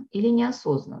 осознанно или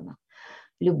неосознанно,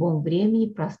 в любом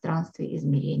времени, пространстве,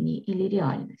 измерении или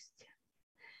реальности.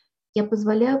 Я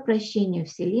позволяю прощению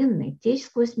Вселенной течь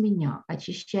сквозь меня,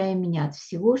 очищая меня от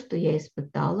всего, что я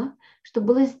испытала, что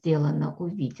было сделано,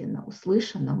 увидено,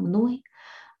 услышано мной,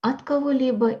 от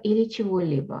кого-либо или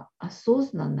чего-либо,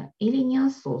 осознанно или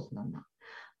неосознанно,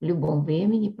 в любом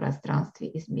времени,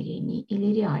 пространстве, измерении или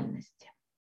реальности.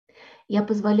 Я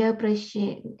позволяю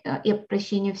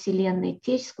прощению Вселенной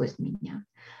течь сквозь меня,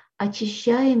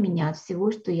 очищая меня от всего,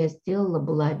 что я сделала,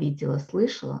 была, видела,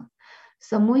 слышала,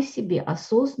 самой себе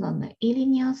осознанно или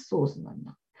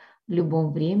неосознанно, в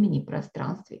любом времени,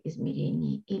 пространстве,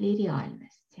 измерении или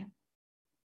реальности.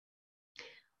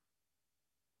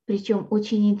 Причем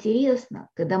очень интересно,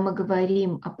 когда мы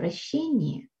говорим о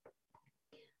прощении,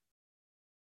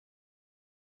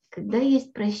 когда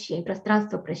есть прощение,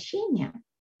 пространство прощения,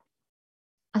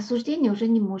 осуждения уже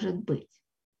не может быть.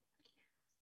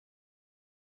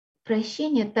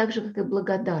 Прощение, так же, как и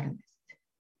благодарность,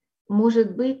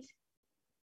 может быть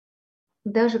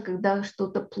даже когда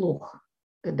что-то плохо,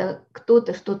 когда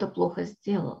кто-то что-то плохо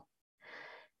сделал.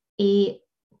 И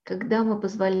когда мы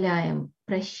позволяем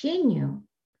прощению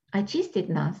очистить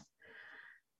нас,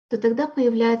 то тогда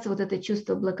появляется вот это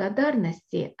чувство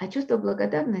благодарности, а чувство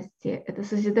благодарности – это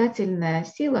созидательная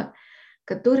сила,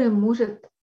 которая может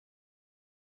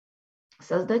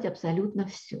создать абсолютно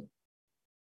все.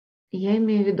 Я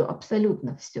имею в виду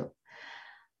абсолютно все.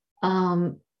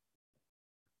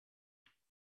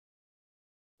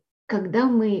 Когда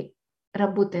мы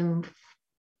работаем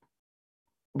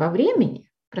во времени,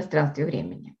 в пространстве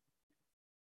времени,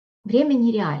 время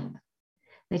нереально.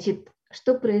 Значит,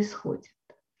 что происходит?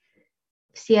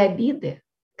 Все обиды,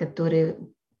 которые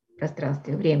в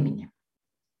пространстве времени,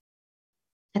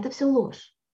 это все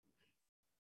ложь.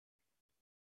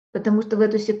 Потому что в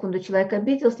эту секунду человек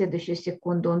обидел, в следующую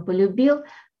секунду он полюбил,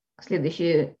 в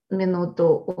следующую минуту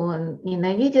он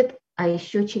ненавидит, а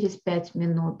еще через 5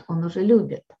 минут он уже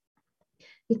любит.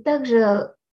 И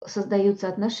также создаются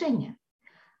отношения.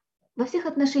 Во всех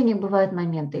отношениях бывают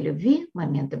моменты любви,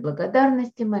 моменты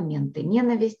благодарности, моменты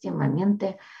ненависти,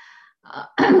 моменты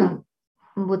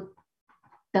вот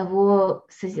того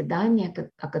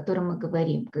созидания, о котором мы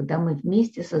говорим, когда мы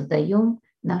вместе создаем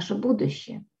наше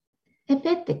будущее. И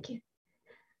опять-таки,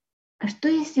 а что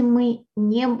если мы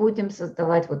не будем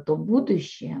создавать вот то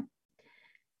будущее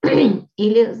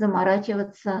или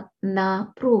заморачиваться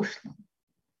на прошлом?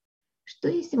 Что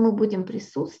если мы будем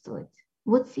присутствовать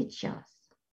вот сейчас?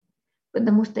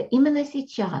 Потому что именно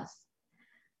сейчас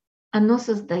оно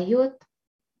создает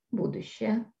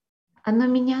будущее, оно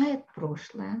меняет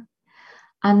прошлое,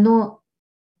 оно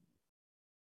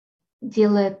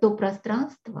делает то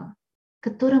пространство,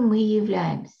 которым мы и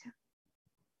являемся.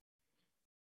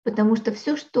 Потому что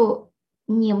все, что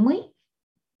не мы,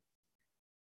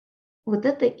 вот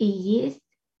это и есть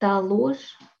та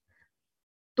ложь,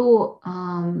 то,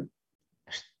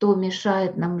 что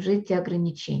мешает нам жить, и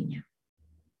ограничения.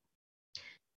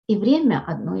 И время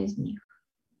одно из них.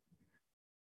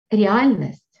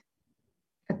 Реальность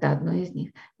 – это одно из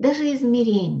них. Даже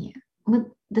измерение.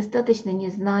 Мы достаточно не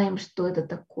знаем, что это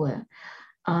такое.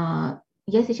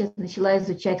 Я сейчас начала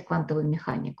изучать квантовую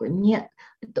механику. Мне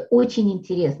это очень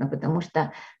интересно, потому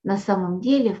что на самом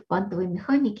деле в квантовой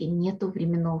механике нет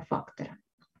временного фактора.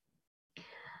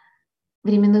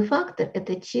 Временной фактор –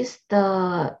 это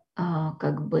чисто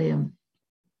как бы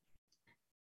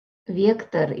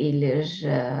вектор или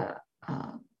же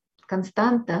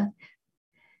константа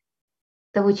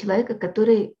того человека,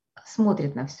 который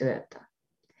смотрит на все это.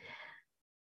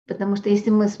 Потому что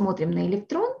если мы смотрим на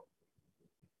электрон,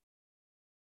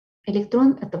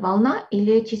 электрон – это волна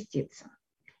или частица.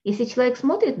 Если человек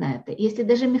смотрит на это, если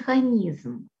даже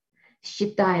механизм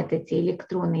считает эти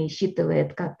электроны и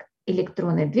считывает, как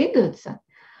электроны двигаются,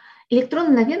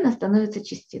 электрон мгновенно становится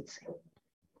частицей.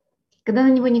 Когда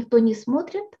на него никто не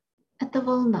смотрит, это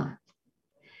волна.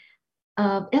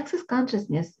 В Access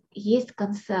Consciousness есть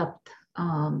концепт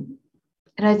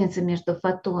разницы между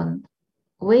фотон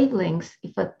wavelengths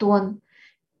и фотон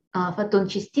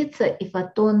частица и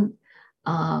фотон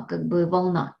как бы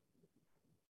волна.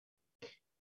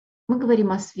 Мы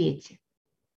говорим о свете.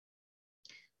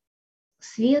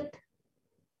 Свет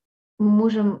мы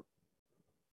можем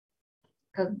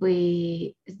как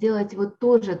бы сделать его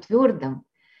тоже твердым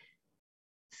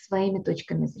своими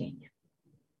точками зрения.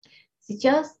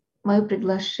 Сейчас мое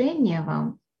приглашение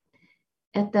вам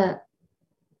 – это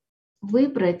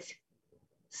выбрать,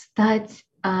 стать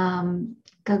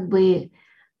как бы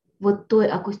вот той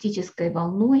акустической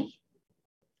волной,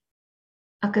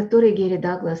 о которой Гэри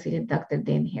Даглас или доктор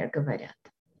Дэйн Хэр говорят.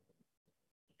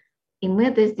 И мы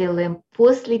это сделаем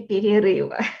после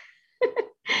перерыва.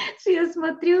 Я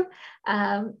смотрю,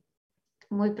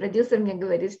 мой продюсер мне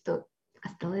говорит, что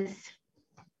осталось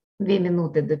 2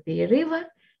 минуты до перерыва.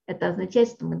 Это означает,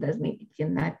 что мы должны идти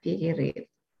на перерыв.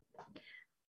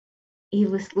 И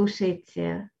вы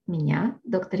слушаете меня,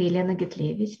 доктор Елена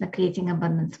Гитлевич, на Creating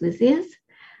Abundance with Ease,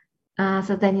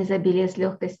 создание изобилия с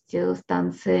легкостью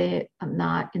станции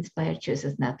на Inspired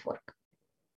Choices Network.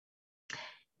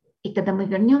 И когда мы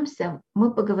вернемся,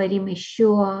 мы поговорим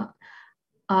еще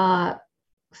о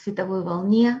световой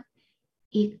волне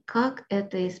и как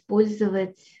это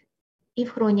использовать и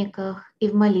в хрониках, и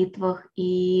в молитвах,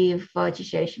 и в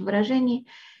очищающем выражении,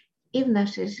 и в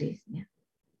нашей жизни.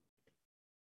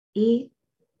 И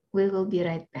we will be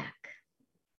right back.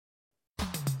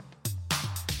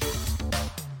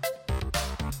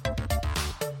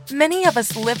 Many of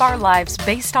us live our lives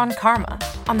based on karma,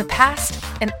 on the past,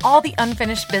 and all the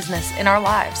unfinished business in our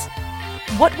lives.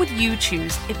 What would you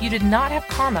choose if you did not have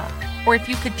karma, or if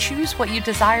you could choose what you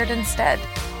desired instead?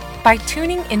 By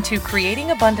tuning into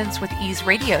Creating Abundance with Ease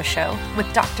radio show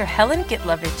with Dr. Helen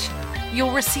Gitlovich,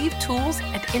 you'll receive tools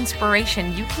and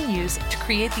inspiration you can use to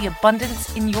create the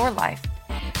abundance in your life.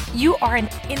 You are an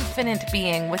infinite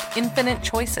being with infinite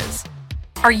choices.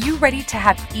 Are you ready to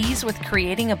have ease with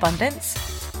creating abundance?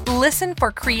 Listen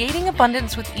for Creating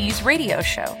Abundance with Ease radio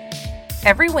show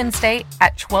every Wednesday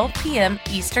at 12 p.m.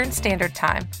 Eastern Standard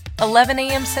Time, 11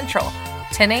 a.m. Central,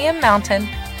 10 a.m. Mountain,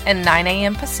 and 9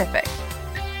 a.m. Pacific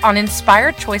on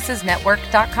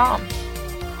InspiredChoicesNetwork.com.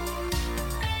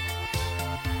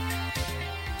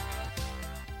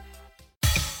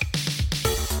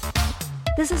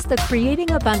 This is the Creating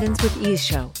Abundance with Ease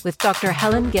show with Dr.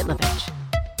 Helen Gitlovich.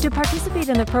 To participate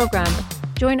in the program,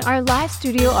 join our live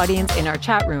studio audience in our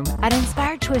chat room at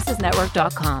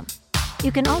inspiredchoicesnetwork.com.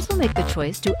 You can also make the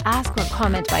choice to ask or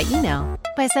comment by email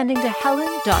by sending to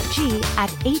helen.g@att.net.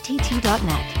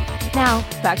 Now,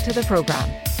 back to the program.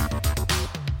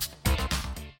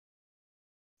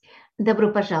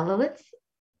 Добро пожаловать.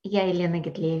 Я Елена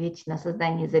Гитлевич на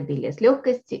создании изобилия с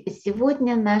легкостью. И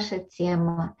сегодня наша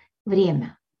тема –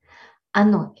 время.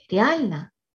 Оно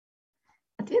реально?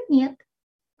 Ответ – нет.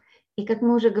 И как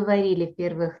мы уже говорили в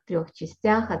первых 3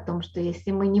 частях о том, что если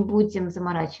мы не будем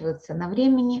заморачиваться на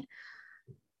времени,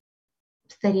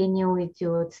 старение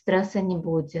уйдет, стресса не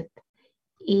будет.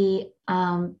 И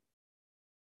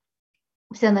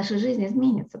вся наша жизнь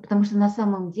изменится. Потому что на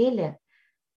самом деле,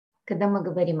 когда мы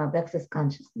говорим об Access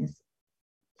Consciousness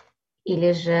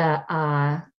или же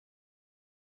о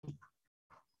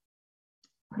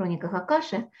хрониках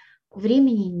Акаши,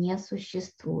 времени не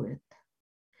существует.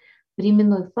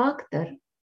 Временной фактор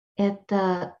 –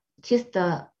 это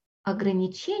чисто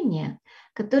ограничение,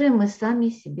 которое мы сами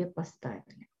себе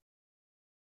поставили.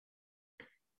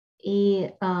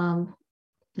 И я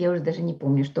уже даже не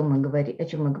помню, что мы говорили, о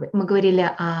чем мы говорили. Мы говорили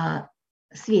о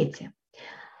свете,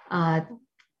 о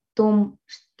том,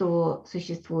 что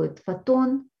существует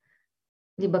фотон,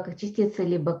 либо как частица,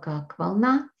 либо как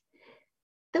волна.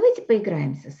 Давайте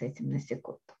поиграемся с этим на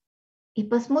секунду и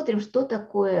посмотрим, что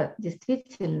такое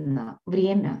действительно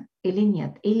время или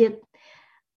нет, или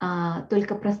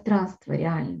только пространство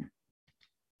реально.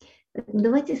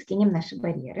 Давайте скинем наши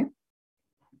барьеры.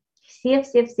 Все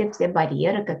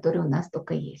барьеры, которые у нас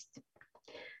только есть.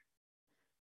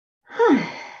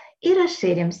 И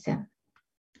расширимся.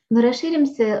 Но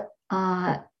расширимся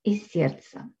из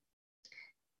сердца.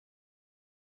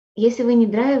 Если вы не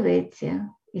драйваете,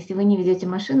 если вы не ведете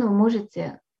машину, вы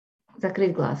можете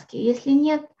закрыть глазки. Если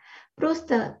нет,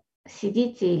 просто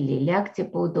сидите или лягте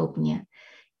поудобнее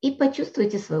и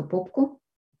почувствуйте свою попку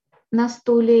на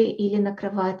стуле или на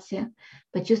кровати.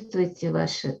 Почувствуйте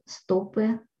ваши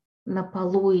стопы на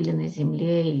полу или на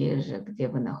земле, или же где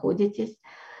вы находитесь.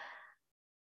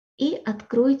 И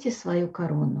откройте свою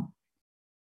корону,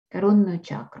 коронную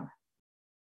чакру.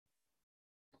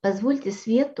 Позвольте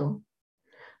свету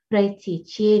пройти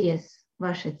через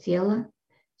ваше тело,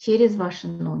 через ваши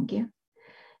ноги,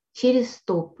 через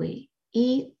стопы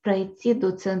и пройти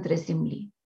до центра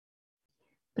Земли.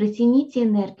 Протяните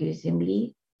энергию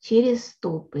Земли через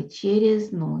стопы,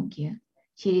 через ноги,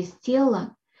 через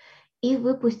тело и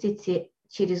выпустите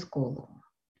через голову.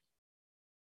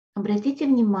 Обратите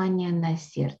внимание на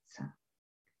сердце.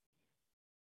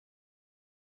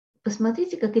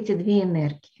 Посмотрите, как эти две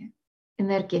энергии,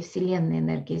 энергия Вселенной и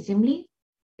энергия Земли,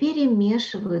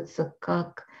 перемешиваются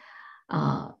как,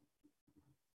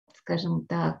 скажем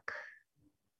так,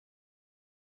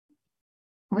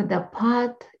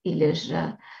 водопад или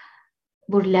же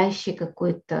бурлящий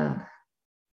какой-то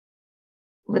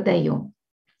водоем.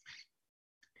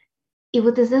 И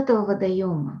вот из этого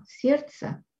водоема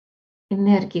сердца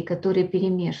энергии, которые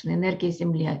перемешаны, энергия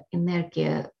Земли,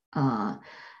 энергия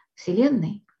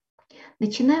Вселенной,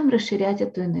 начинаем расширять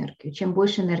эту энергию. Чем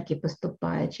больше энергии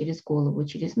поступает через голову,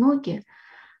 через ноги,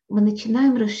 мы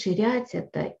начинаем расширять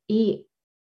это и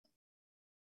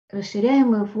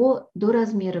расширяем его до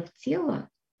размеров тела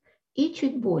и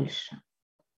чуть больше.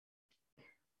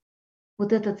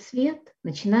 Вот этот свет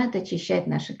начинает очищать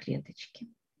наши клеточки.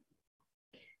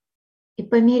 И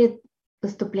по мере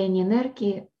поступления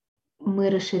энергии мы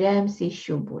расширяемся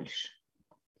еще больше.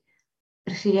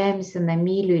 Расширяемся на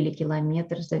милю или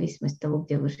километр, в зависимости от того,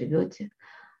 где вы живете.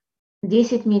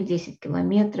 10 миль, 10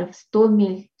 километров, 100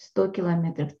 миль, 100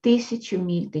 километров, 1000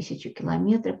 миль, 1000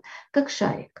 километров, как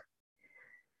шарик.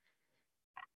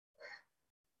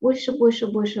 Больше, больше,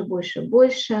 больше, больше,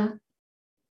 больше.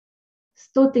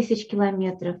 100 тысяч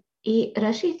километров. И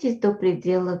расширьтесь до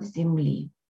пределов Земли.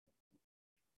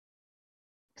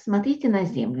 Смотрите на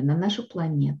Землю, на нашу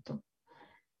планету.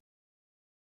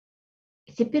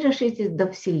 И теперь расширьтесь до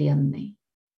Вселенной.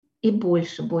 И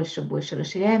больше, больше, больше.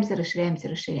 Расширяемся, расширяемся,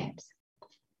 расширяемся.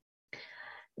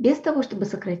 Без того, чтобы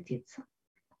сократиться.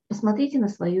 Посмотрите на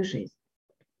свою жизнь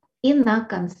и на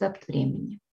концепт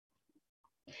времени.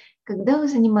 Когда вы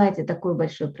занимаете такое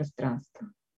большое пространство,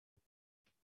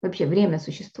 вообще время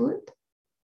существует?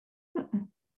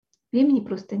 Времени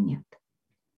просто нет.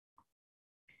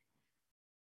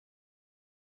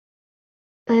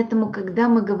 Поэтому, когда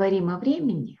мы говорим о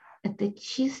времени, это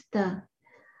чисто,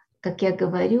 как я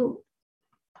говорю,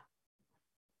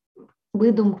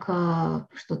 выдумка,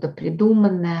 что-то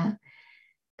придуманное,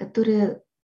 которое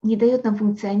не дает нам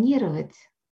функционировать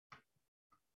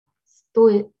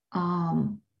той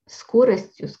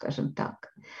скоростью, скажем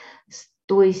так, с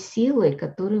той силой,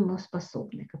 которой мы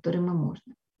способны, которой мы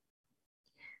можем.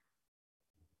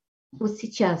 Вот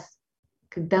сейчас,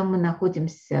 когда мы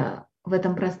находимся в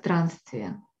этом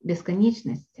пространстве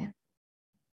бесконечности,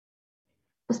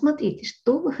 посмотрите,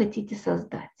 что вы хотите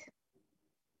создать.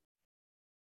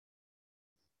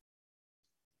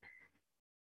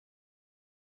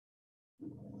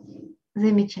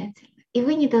 Замечательно. И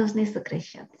вы не должны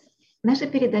сокращаться. Наша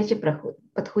передача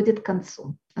подходит к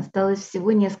концу. Осталось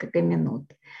всего несколько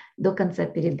минут до конца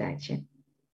передачи,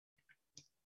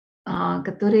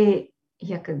 которые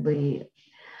я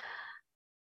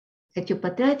хочу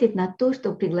потратить на то,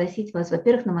 чтобы пригласить вас,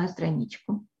 во-первых, на мою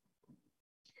страничку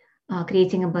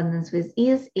Creating Abundance with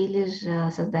Ease или же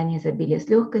Создание изобилия с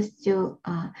легкостью,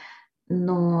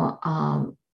 но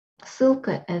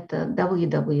ссылка это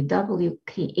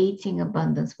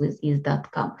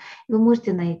www.creatingabundancewithease.com. Вы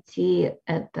можете найти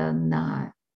это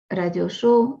на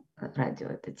радиошоу, радио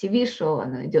это ТВ-шоу,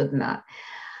 оно идет на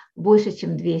больше,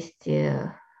 чем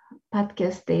 200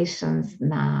 podcast stations,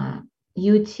 на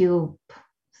YouTube,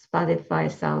 Spotify,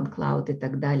 SoundCloud и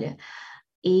так далее.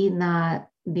 И на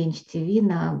Binge TV,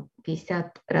 на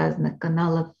 50 разных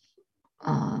каналов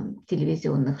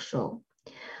телевизионных шоу.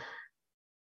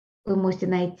 Вы можете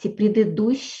найти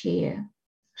предыдущие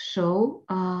шоу,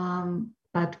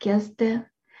 подкасты,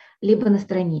 либо на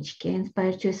страничке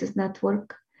Inspired Choices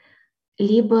Network,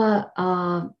 либо,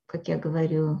 как я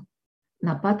говорю,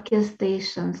 на podcast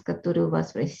stations, которые у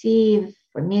вас в России,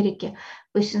 в Америке.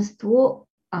 Большинство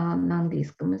на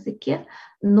английском языке,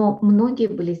 но многие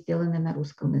были сделаны на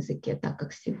русском языке, так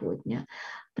как сегодня.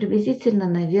 Приблизительно,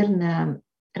 наверное,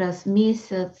 раз в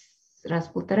месяц, раз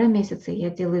в полтора месяца я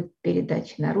делаю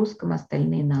передачи на русском,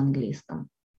 остальные на английском.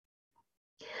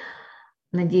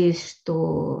 Надеюсь,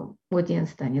 что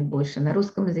аудиенс станет больше на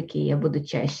русском языке, и я буду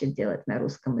чаще делать на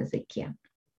русском языке.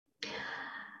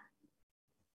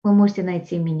 Вы можете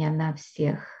найти меня на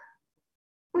всех,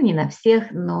 не на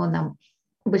всех, но на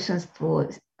большинство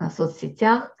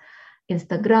соцсетях,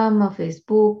 Инстаграма,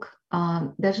 Фейсбук,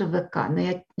 даже ВК, но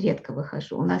я редко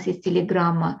выхожу. У нас есть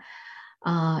Телеграма,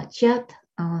 чат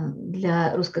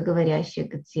для русскоговорящих,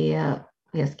 где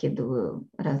я скидываю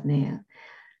разные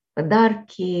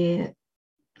подарки,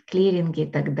 клиринги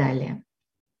и так далее.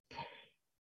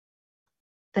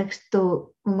 Так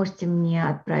что вы можете мне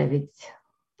отправить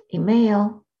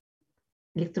имейл,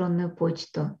 электронную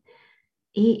почту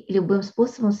и любым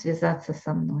способом связаться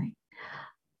со мной.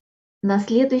 На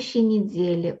следующей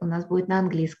неделе у нас будет на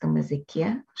английском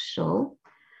языке шоу,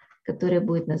 которое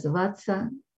будет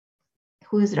называться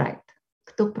Who is right?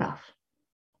 Кто прав?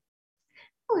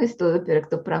 Ну, история, во-первых,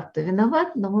 кто прав, кто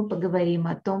виноват, но мы поговорим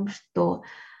о том, что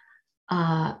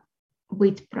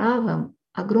быть правым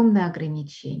 – огромное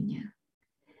ограничение.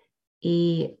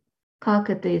 И как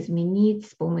это изменить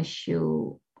с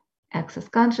помощью Access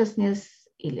Consciousness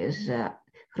или же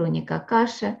хроника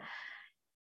Акаши.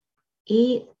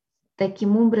 И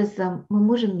таким образом мы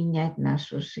можем менять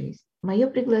нашу жизнь. Мое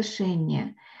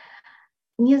приглашение –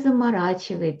 не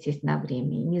заморачивайтесь на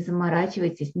времени, не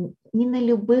заморачивайтесь ни на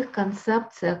любых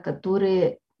концепциях,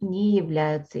 которые не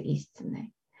являются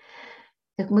истиной.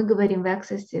 Как мы говорим в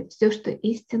Access, все, что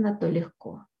истина, то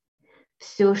легко.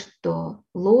 Все, что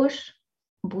ложь,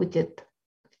 будет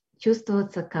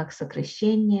чувствоваться как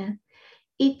сокращение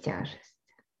и тяжесть.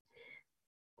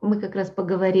 Мы как раз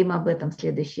поговорим об этом в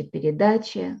следующей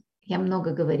передаче. Я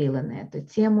много говорила на эту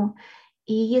тему.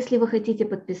 И если вы хотите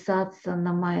подписаться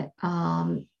на мое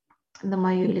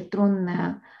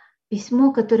электронное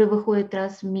письмо, которое выходит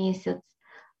раз в месяц,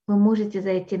 вы можете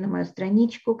зайти на мою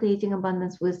страничку Creating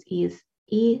Abundance with Ease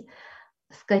и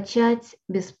скачать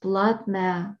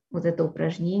бесплатное вот это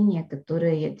упражнение,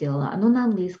 которое я делала. Оно на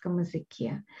английском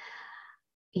языке.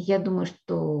 И я думаю,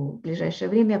 что в ближайшее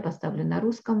время я поставлю на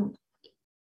русском.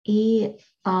 И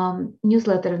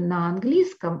ньюслеттер на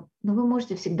английском, но вы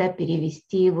можете всегда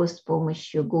перевести его с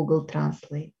помощью Google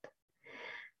Translate.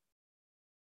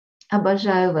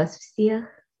 Обожаю вас всех.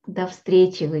 До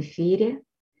встречи в эфире,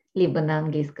 либо на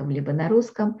английском, либо на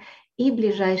русском. И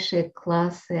ближайшие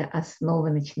классы основы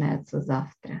начинаются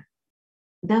завтра.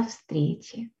 До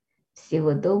встречи.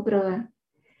 Всего доброго.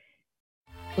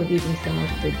 Увидимся,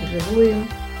 может быть, вживую.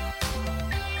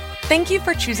 Thank you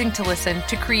for choosing to listen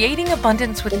to Creating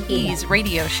Abundance with Ease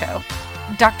radio show.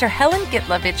 Dr. Helen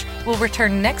Gitlovich will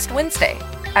return next Wednesday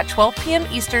at 12 p.m.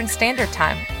 Eastern Standard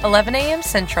Time, 11 a.m.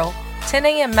 Central, 10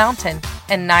 a.m. Mountain,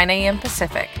 and 9 a.m.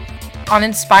 Pacific on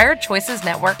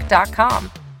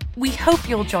InspiredChoicesNetwork.com. We hope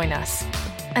you'll join us.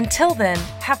 Until then,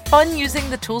 have fun using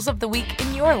the tools of the week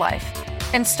in your life.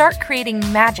 and start creating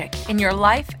magic in your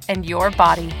life and your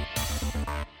body.